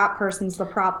 oh, that person's the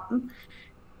problem.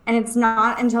 And it's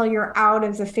not until you're out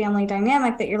of the family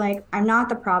dynamic that you're like, I'm not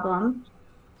the problem.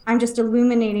 I'm just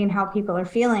illuminating how people are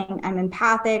feeling. I'm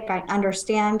empathic. I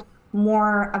understand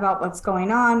more about what's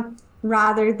going on,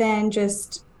 rather than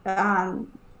just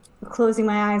closing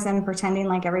my eyes and pretending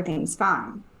like everything's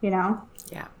fine, you know?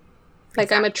 Yeah. Like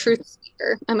exactly. I'm a truth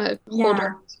seeker. I'm a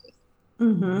holder.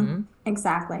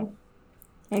 Exactly.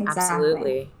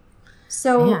 Absolutely.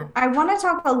 So I want to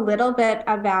talk a little bit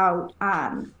about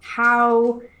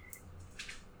how,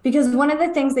 because one of the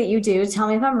things that you do, tell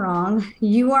me if I'm wrong,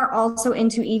 you are also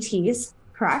into ETs,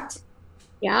 correct?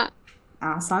 Yeah.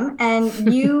 Awesome.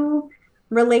 And you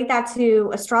relate that to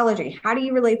astrology. How do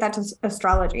you relate that to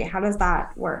astrology? How does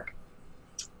that work?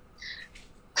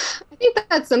 I think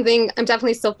that's something I'm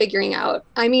definitely still figuring out.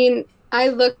 I mean, I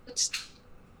looked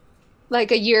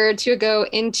like a year or two ago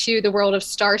into the world of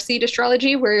Starseed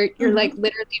astrology, where you're like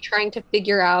literally trying to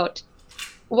figure out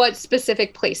what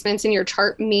specific placements in your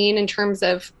chart mean in terms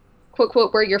of quote,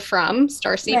 quote, where you're from,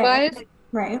 starseed wise.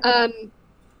 Right.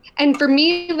 And for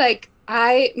me, like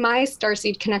my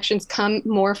starseed connections come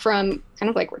more from kind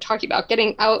of like we're talking about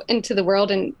getting out into the world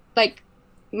and like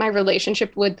my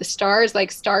relationship with the stars, like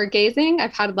stargazing.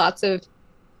 I've had lots of,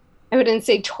 I wouldn't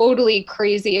say totally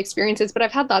crazy experiences, but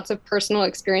I've had lots of personal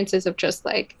experiences of just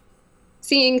like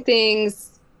seeing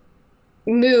things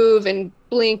move and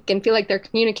blink and feel like they're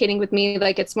communicating with me.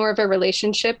 Like it's more of a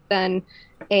relationship than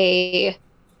a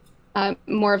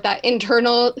more of that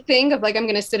internal thing of like, I'm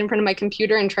going to sit in front of my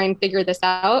computer and try and figure this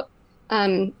out.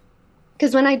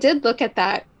 Because when I did look at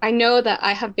that, I know that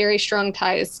I have very strong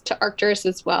ties to Arcturus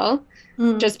as well,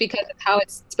 just because of how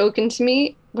it's spoken to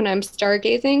me when I'm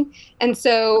stargazing. And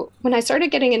so when I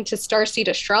started getting into starseed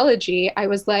astrology, I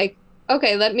was like,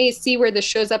 okay, let me see where this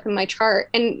shows up in my chart.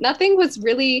 And nothing was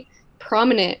really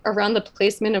prominent around the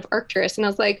placement of Arcturus. And I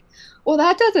was like, well,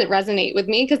 that doesn't resonate with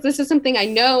me because this is something I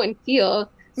know and feel.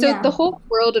 So the whole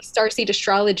world of starseed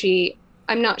astrology,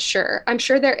 I'm not sure. I'm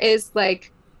sure there is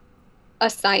like a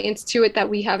science to it that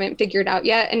we haven't figured out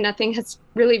yet, and nothing has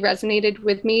really resonated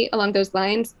with me along those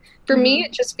lines. For me,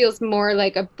 it just feels more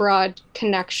like a broad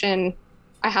connection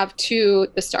I have to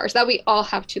the stars, that we all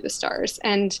have to the stars.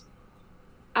 And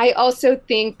I also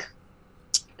think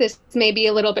this may be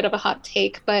a little bit of a hot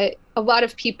take, but a lot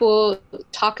of people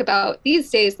talk about these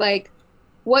days, like,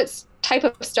 what type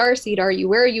of starseed are you?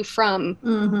 Where are you from?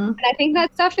 And I think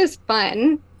that stuff is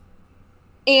fun.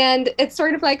 And it's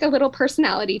sort of like a little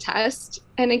personality test,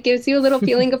 and it gives you a little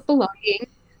feeling of belonging.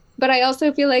 But I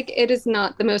also feel like it is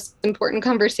not the most important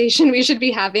conversation we should be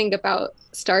having about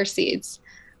starseeds.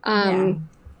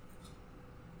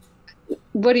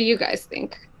 What do you guys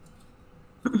think?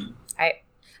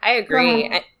 I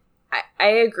agree. I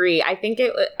agree. I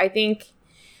think,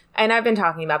 and I've been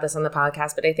talking about this on the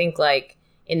podcast, but I think like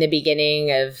in the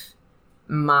beginning of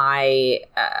my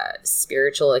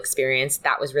spiritual experience,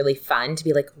 that was really fun to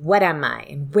be like, what am I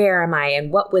and where am I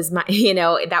and what was my,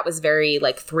 that was very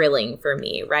like thrilling for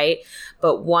me, right?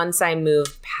 But once I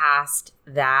moved past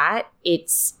that, it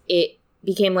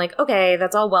became like, okay,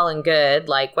 that's all well and good,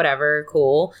 like whatever,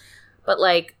 cool, but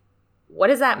like, what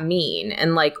does that mean?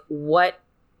 And like, what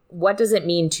does it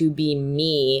mean to be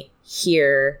me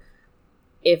here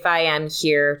if I am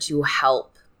here to help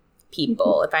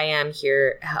people, if I am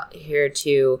here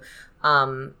to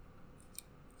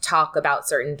talk about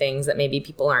certain things that maybe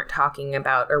people aren't talking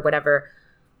about or whatever?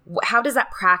 How does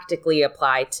that practically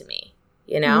apply to me?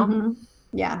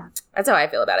 Yeah, that's how I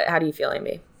feel about it. How do you feel,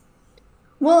 Amy?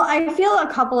 Well, I feel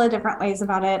a couple of different ways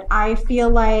about it. I feel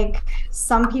like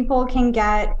some people can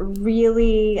get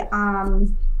really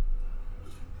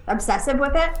obsessive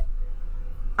with it,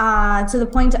 to the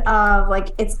point of like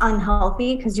it's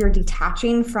unhealthy because you're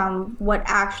detaching from what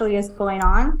actually is going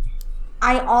on.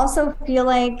 I also feel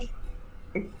like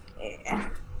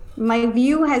my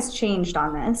view has changed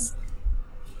on this.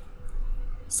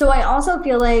 So I also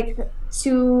feel like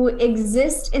to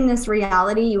exist in this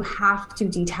reality, you have to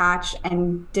detach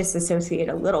and disassociate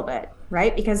a little bit,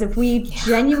 right? Because if we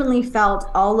genuinely felt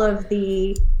all of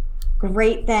the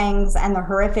great things and the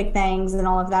horrific things and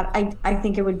all of that, I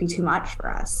think it would be too much for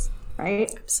us,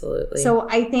 right? Absolutely. So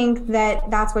I think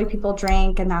that's why people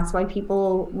drink, and that's why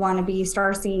people want to be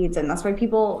starseeds, and that's why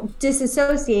people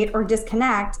disassociate or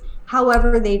disconnect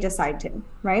however they decide to,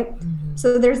 right?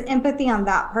 So there's empathy on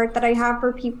that part that I have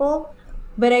for people,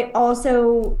 but I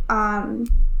also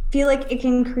feel like it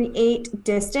can create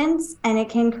distance, and it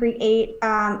can create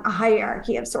a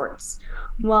hierarchy of sorts.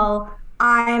 Well,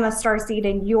 I'm a starseed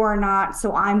and you're not,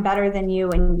 so I'm better than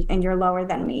you and you're lower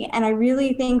than me. And I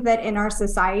really think that in our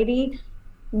society,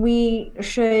 we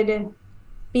should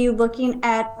be looking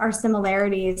at our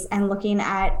similarities and looking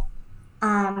at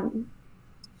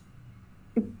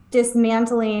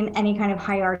dismantling any kind of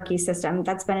hierarchy system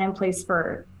that's been in place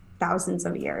for thousands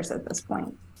of years at this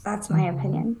point. That's my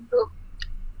opinion.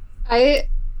 I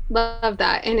love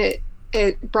that. And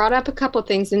it brought up a couple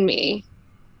things in me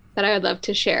that I would love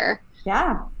to share.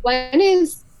 Yeah. One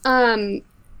is,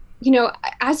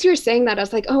 as you're saying that, I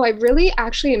was like, oh, I really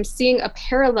actually am seeing a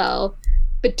parallel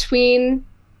between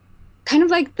kind of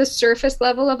like the surface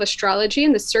level of astrology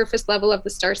and the surface level of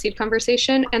the starseed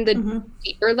conversation and the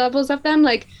deeper levels of them.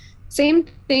 Like, same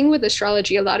thing with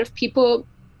astrology. A lot of people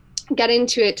get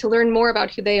into it to learn more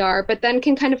about who they are, but then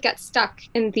can kind of get stuck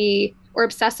or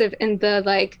obsessive in the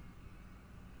like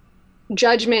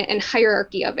judgment and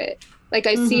hierarchy of it. Like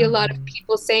I see a lot of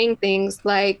people saying things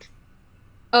like,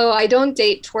 oh, I don't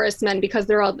date Taurus men because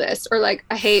they're all this, or like,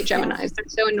 I hate Geminis, they're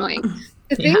so annoying.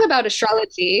 The thing about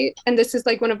astrology, and this is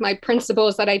like one of my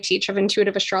principles that I teach of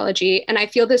intuitive astrology, and I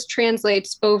feel this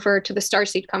translates over to the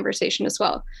starseed conversation as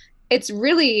well. It's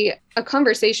really a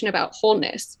conversation about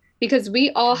wholeness, because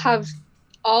we all have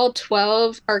all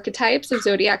 12 archetypes of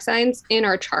zodiac signs in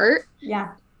our chart.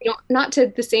 Yeah. Not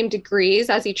to the same degrees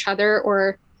as each other,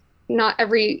 or not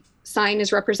every sign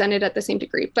is represented at the same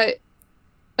degree, but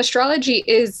astrology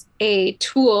is a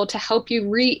tool to help you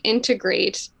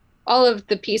reintegrate all of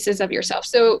the pieces of yourself.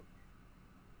 So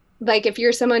like if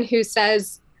you're someone who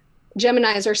says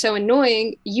Geminis are so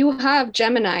annoying, you have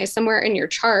Gemini somewhere in your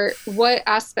chart. What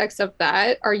aspects of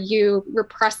that are you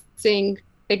repressing,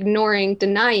 ignoring,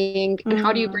 denying, and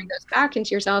how do you bring those back into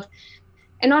yourself?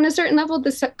 And on a certain level,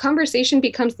 this conversation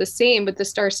becomes the same with the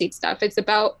starseed stuff. It's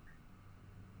about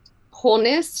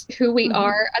wholeness, who we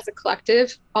are as a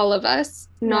collective, all of us,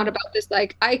 not about this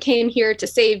like, I came here to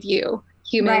save you,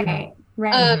 human.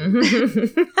 Right.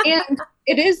 And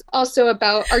it is also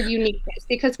about our uniqueness,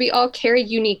 because we all carry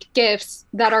unique gifts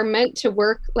that are meant to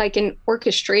work like in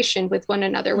orchestration with one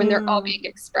another when they're all being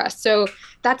expressed. So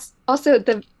that's also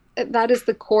that is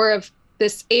the core of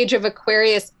this age of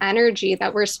Aquarius energy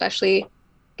that we're especially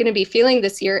going to be feeling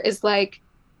this year, is like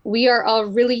we are all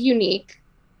really unique,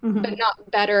 but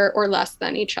not better or less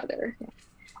than each other.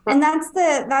 And that's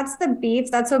the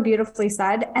beef. That's so beautifully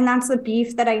said. And that's the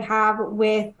beef that I have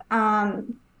with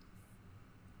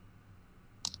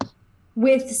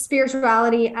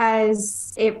spirituality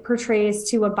as it portrays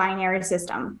to a binary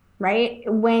system, right?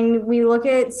 When we look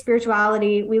at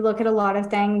spirituality, we look at a lot of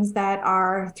things that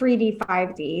are 3D,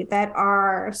 5D, that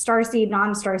are starseed,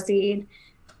 non-starseed.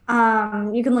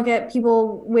 You can look at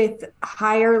people with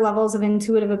higher levels of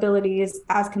intuitive abilities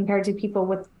as compared to people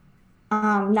with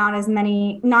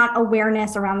not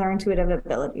awareness around their intuitive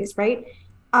abilities, right?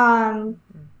 And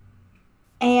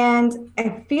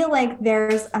I feel like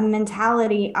there's a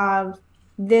mentality of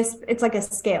this, it's like a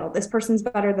scale. This person's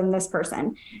better than this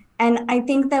person. And I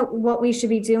think that what we should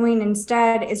be doing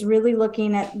instead is really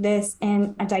looking at this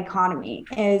in a dichotomy,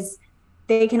 is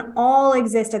they can all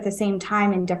exist at the same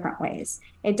time in different ways.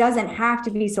 It doesn't have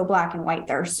to be so black and white.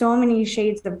 There are so many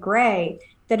shades of gray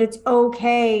that it's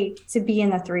okay to be in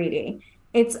the 3D.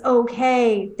 It's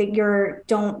okay that you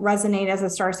don't resonate as a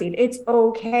starseed. It's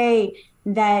okay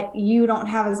that you don't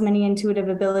have as many intuitive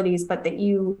abilities, but that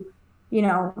you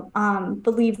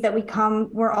believe that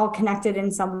we're all connected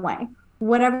in some way.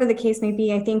 Whatever the case may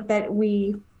be, I think that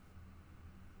we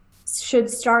should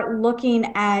start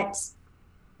looking at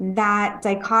that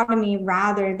dichotomy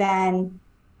rather than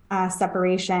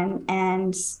separation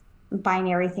and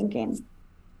binary thinking.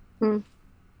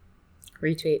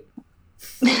 Retweet.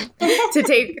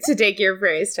 to take your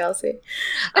phrase, Chelsea.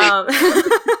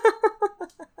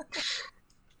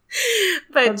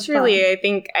 But That's truly, fun.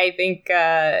 I think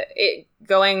it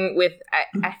going with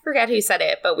I forget who said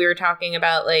it, but we were talking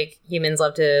about like humans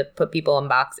love to put people in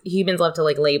boxes. Humans love to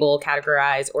like label,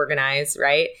 categorize, organize,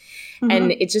 right?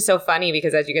 And it's just so funny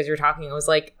because as you guys were talking, I was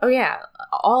like, oh yeah,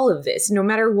 all of this, no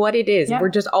matter what it is, we're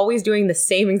just always doing the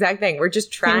same exact thing. We're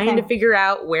just trying to figure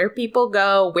out where people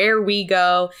go, where we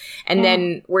go. And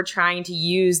then we're trying to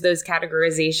use those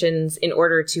categorizations in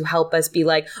order to help us be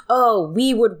like, oh,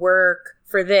 we would work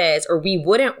for this or we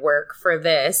wouldn't work for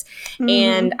this.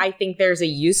 And I think there's a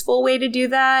useful way to do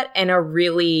that and a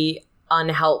really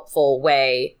unhelpful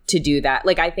way to do that.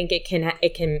 Like, I think it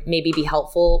can maybe be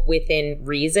helpful within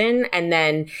reason. And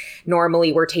then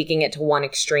normally we're taking it to one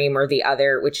extreme or the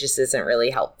other, which just isn't really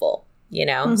helpful, you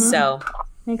know? So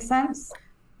makes sense.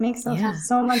 Makes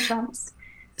so much sense.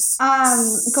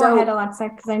 Go ahead, Alexa,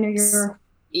 because I know you're...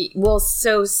 Well,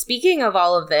 so speaking of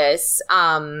all of this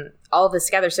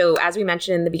together. So as we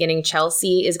mentioned in the beginning,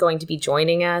 Chelsea is going to be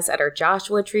joining us at our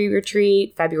Joshua Tree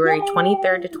Retreat, February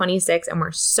 23rd to 26th. And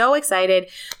we're so excited.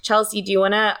 Chelsea, do you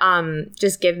want to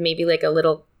just give maybe like a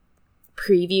little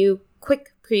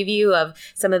quick preview of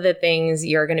some of the things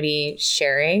you're going to be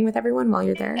sharing with everyone while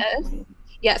you're there?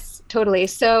 Yes, totally.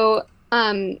 So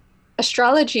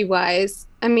astrology wise,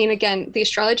 I mean, again, the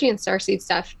astrology and starseed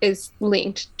stuff is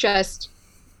linked. Just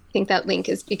I think that link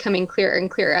is becoming clearer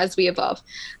and clearer as we evolve.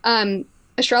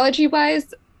 Astrology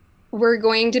wise, we're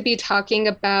going to be talking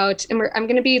about, and I'm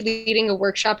going to be leading a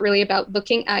workshop really about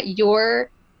looking at your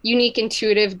unique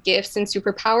intuitive gifts and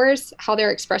superpowers, how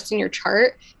they're expressed in your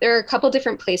chart. There are a couple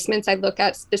different placements I look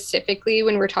at specifically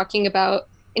when we're talking about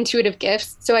intuitive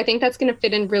gifts. So I think that's going to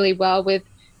fit in really well with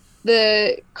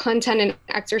the content and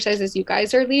exercises you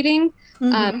guys are leading.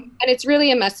 And it's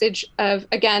really a message of,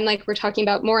 again, like we're talking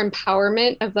about more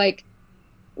empowerment of like,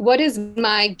 what is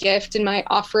my gift and my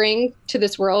offering to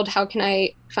this world? How can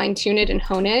I fine tune it and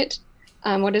hone it?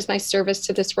 What is my service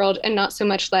to this world? And not so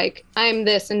much like I'm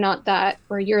this and not that,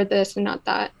 or you're this and not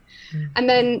that. And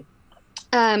then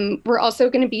we're also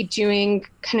going to be doing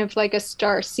kind of like a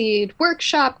Starseed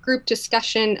workshop group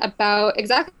discussion about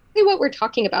exactly what we're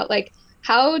talking about. Like,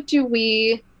 how do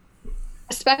we,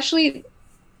 especially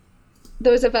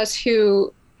those of us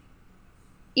who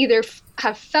either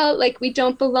have felt like we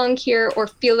don't belong here or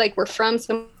feel like we're from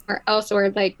somewhere else,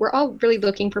 or like we're all really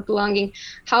looking for belonging,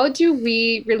 how do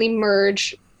we really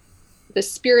merge the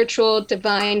spiritual,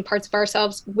 divine parts of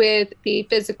ourselves with the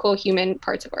physical, human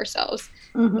parts of ourselves?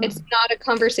 It's not a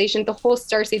conversation, the whole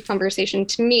Starseed conversation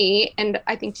to me, and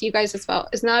I think to you guys as well,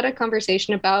 is not a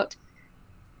conversation about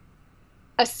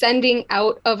ascending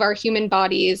out of our human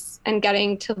bodies and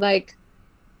getting to like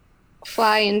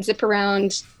fly and zip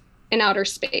around in outer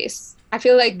space. I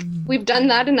feel like we've done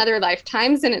that in other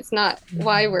lifetimes and it's not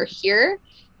why we're here.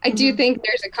 I do think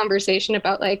there's a conversation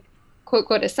about like quote,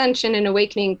 quote, ascension and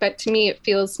awakening, but to me it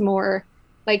feels more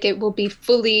like it will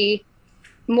be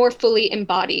more fully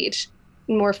embodied,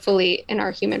 more fully in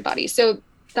our human body. So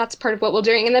that's part of what we're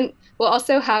doing. And then we'll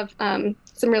also have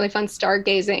some really fun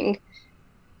stargazing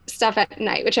stuff at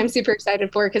night, which I'm super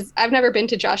excited for because I've never been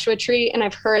to Joshua Tree and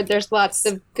I've heard there's lots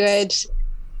of good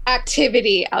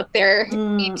activity out there,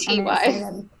 ET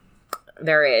wise.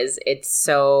 There is. It's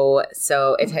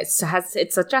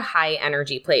it's such a high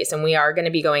energy place, and we are going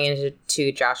to be going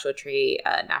into Joshua Tree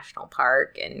National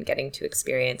Park and getting to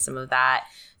experience some of that.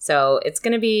 So it's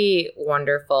going to be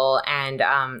wonderful.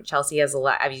 And Chelsea has a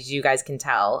lot, as you guys can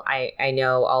tell, I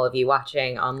know all of you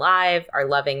watching on live are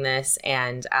loving this,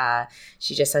 and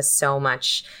she just has so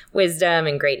much wisdom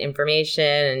and great information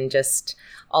and just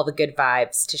all the good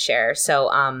vibes to share. So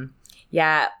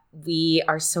yeah. We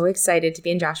are so excited to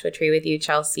be in Joshua Tree with you,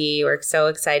 Chelsea. We're so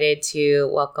excited to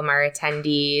welcome our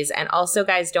attendees. And also,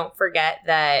 guys, don't forget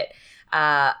that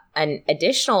an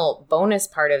additional bonus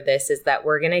part of this is that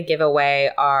we're going to give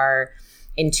away our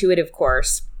intuitive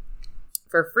course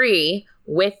for free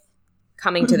with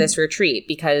coming to this retreat,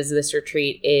 because this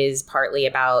retreat is partly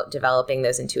about developing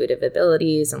those intuitive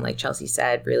abilities and, like Chelsea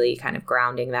said, really kind of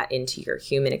grounding that into your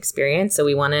human experience. So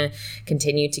we want to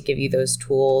continue to give you those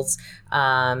tools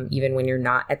even when you're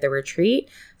not at the retreat.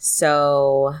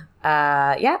 So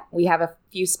yeah, we have a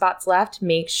few spots left.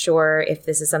 Make sure if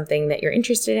this is something that you're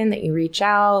interested in that you reach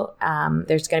out.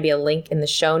 There's going to be a link in the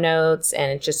show notes,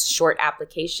 and it's just a short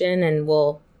application, and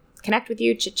we'll connect with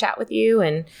you, chit chat with you,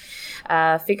 and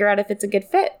figure out if it's a good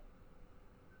fit.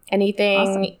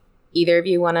 Anything either of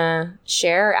you want to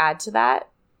share or add to that?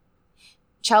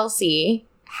 Chelsea,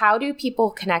 how do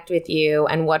people connect with you,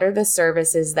 and what are the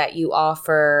services that you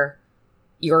offer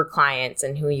your clients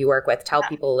and who you work with? Tell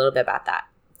people a little bit about that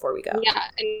before we go. Yeah.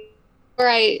 And before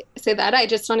I say that, I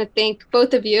just want to thank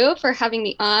both of you for having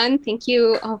me on. Thank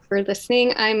you all for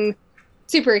listening. I'm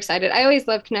super excited. I always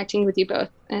love connecting with you both,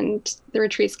 and the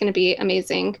retreat's going to be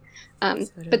amazing.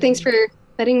 But thanks for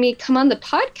letting me come on the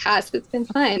podcast. It's been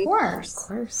fun. Of course. Of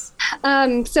course.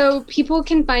 So people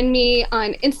can find me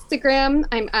on Instagram.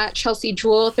 I'm at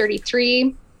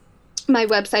ChelseaJewel33. My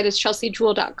website is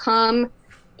chelseajewel.com.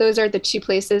 Those are the two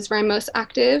places where I'm most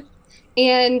active.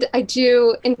 And I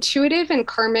do intuitive and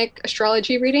karmic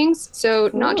astrology readings.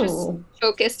 So not just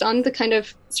focused on the kind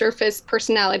of surface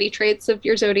personality traits of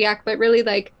your zodiac, but really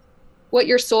like what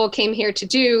your soul came here to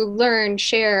do, learn,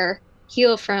 share,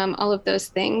 heal from, all of those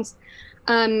things.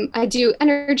 I do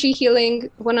energy healing,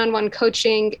 one-on-one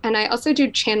coaching, and I also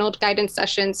do channeled guidance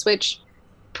sessions, which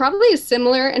probably is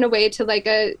similar in a way to like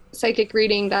a psychic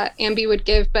reading that Ambi would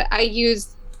give, but I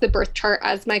use the birth chart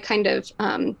as my kind of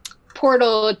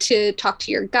portal to talk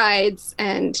to your guides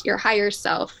and your higher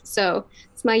self. So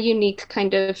it's my unique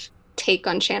kind of take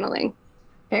on channeling.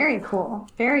 Very cool.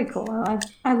 Very cool.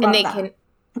 I love that.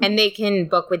 And they can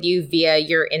book with you via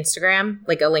your Instagram,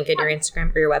 like a link in your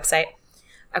Instagram or your website.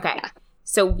 Okay. Yeah.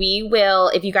 So we will,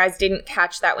 if you guys didn't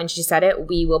catch that when she said it,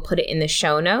 we will put it in the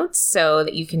show notes so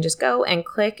that you can just go and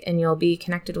click and you'll be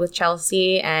connected with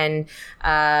Chelsea. And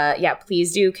yeah,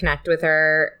 please do connect with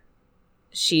her.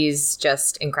 She's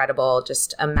just incredible,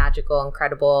 just a magical,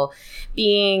 incredible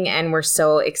being. And we're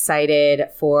so excited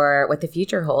for what the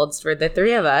future holds for the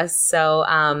three of us. So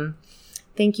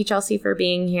thank you, Chelsea, for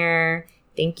being here.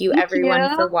 Thank you,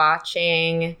 everyone, for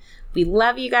watching. We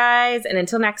love you guys. And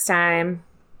until next time,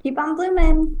 keep on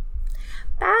blooming.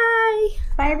 Bye.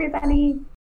 Bye, everybody.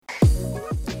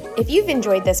 If you've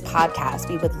enjoyed this podcast,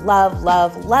 we would love,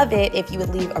 love, love it if you would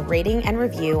leave a rating and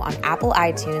review on Apple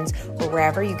iTunes or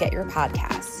wherever you get your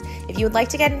podcasts. If you would like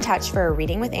to get in touch for a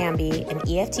reading with Ambi, an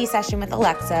EFT session with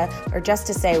Alexa, or just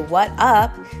to say what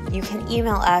up, you can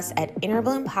email us at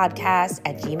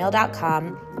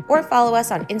innerbloom.podcast@gmail.com or follow us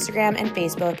on Instagram and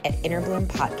Facebook at Innerbloom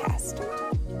Podcast.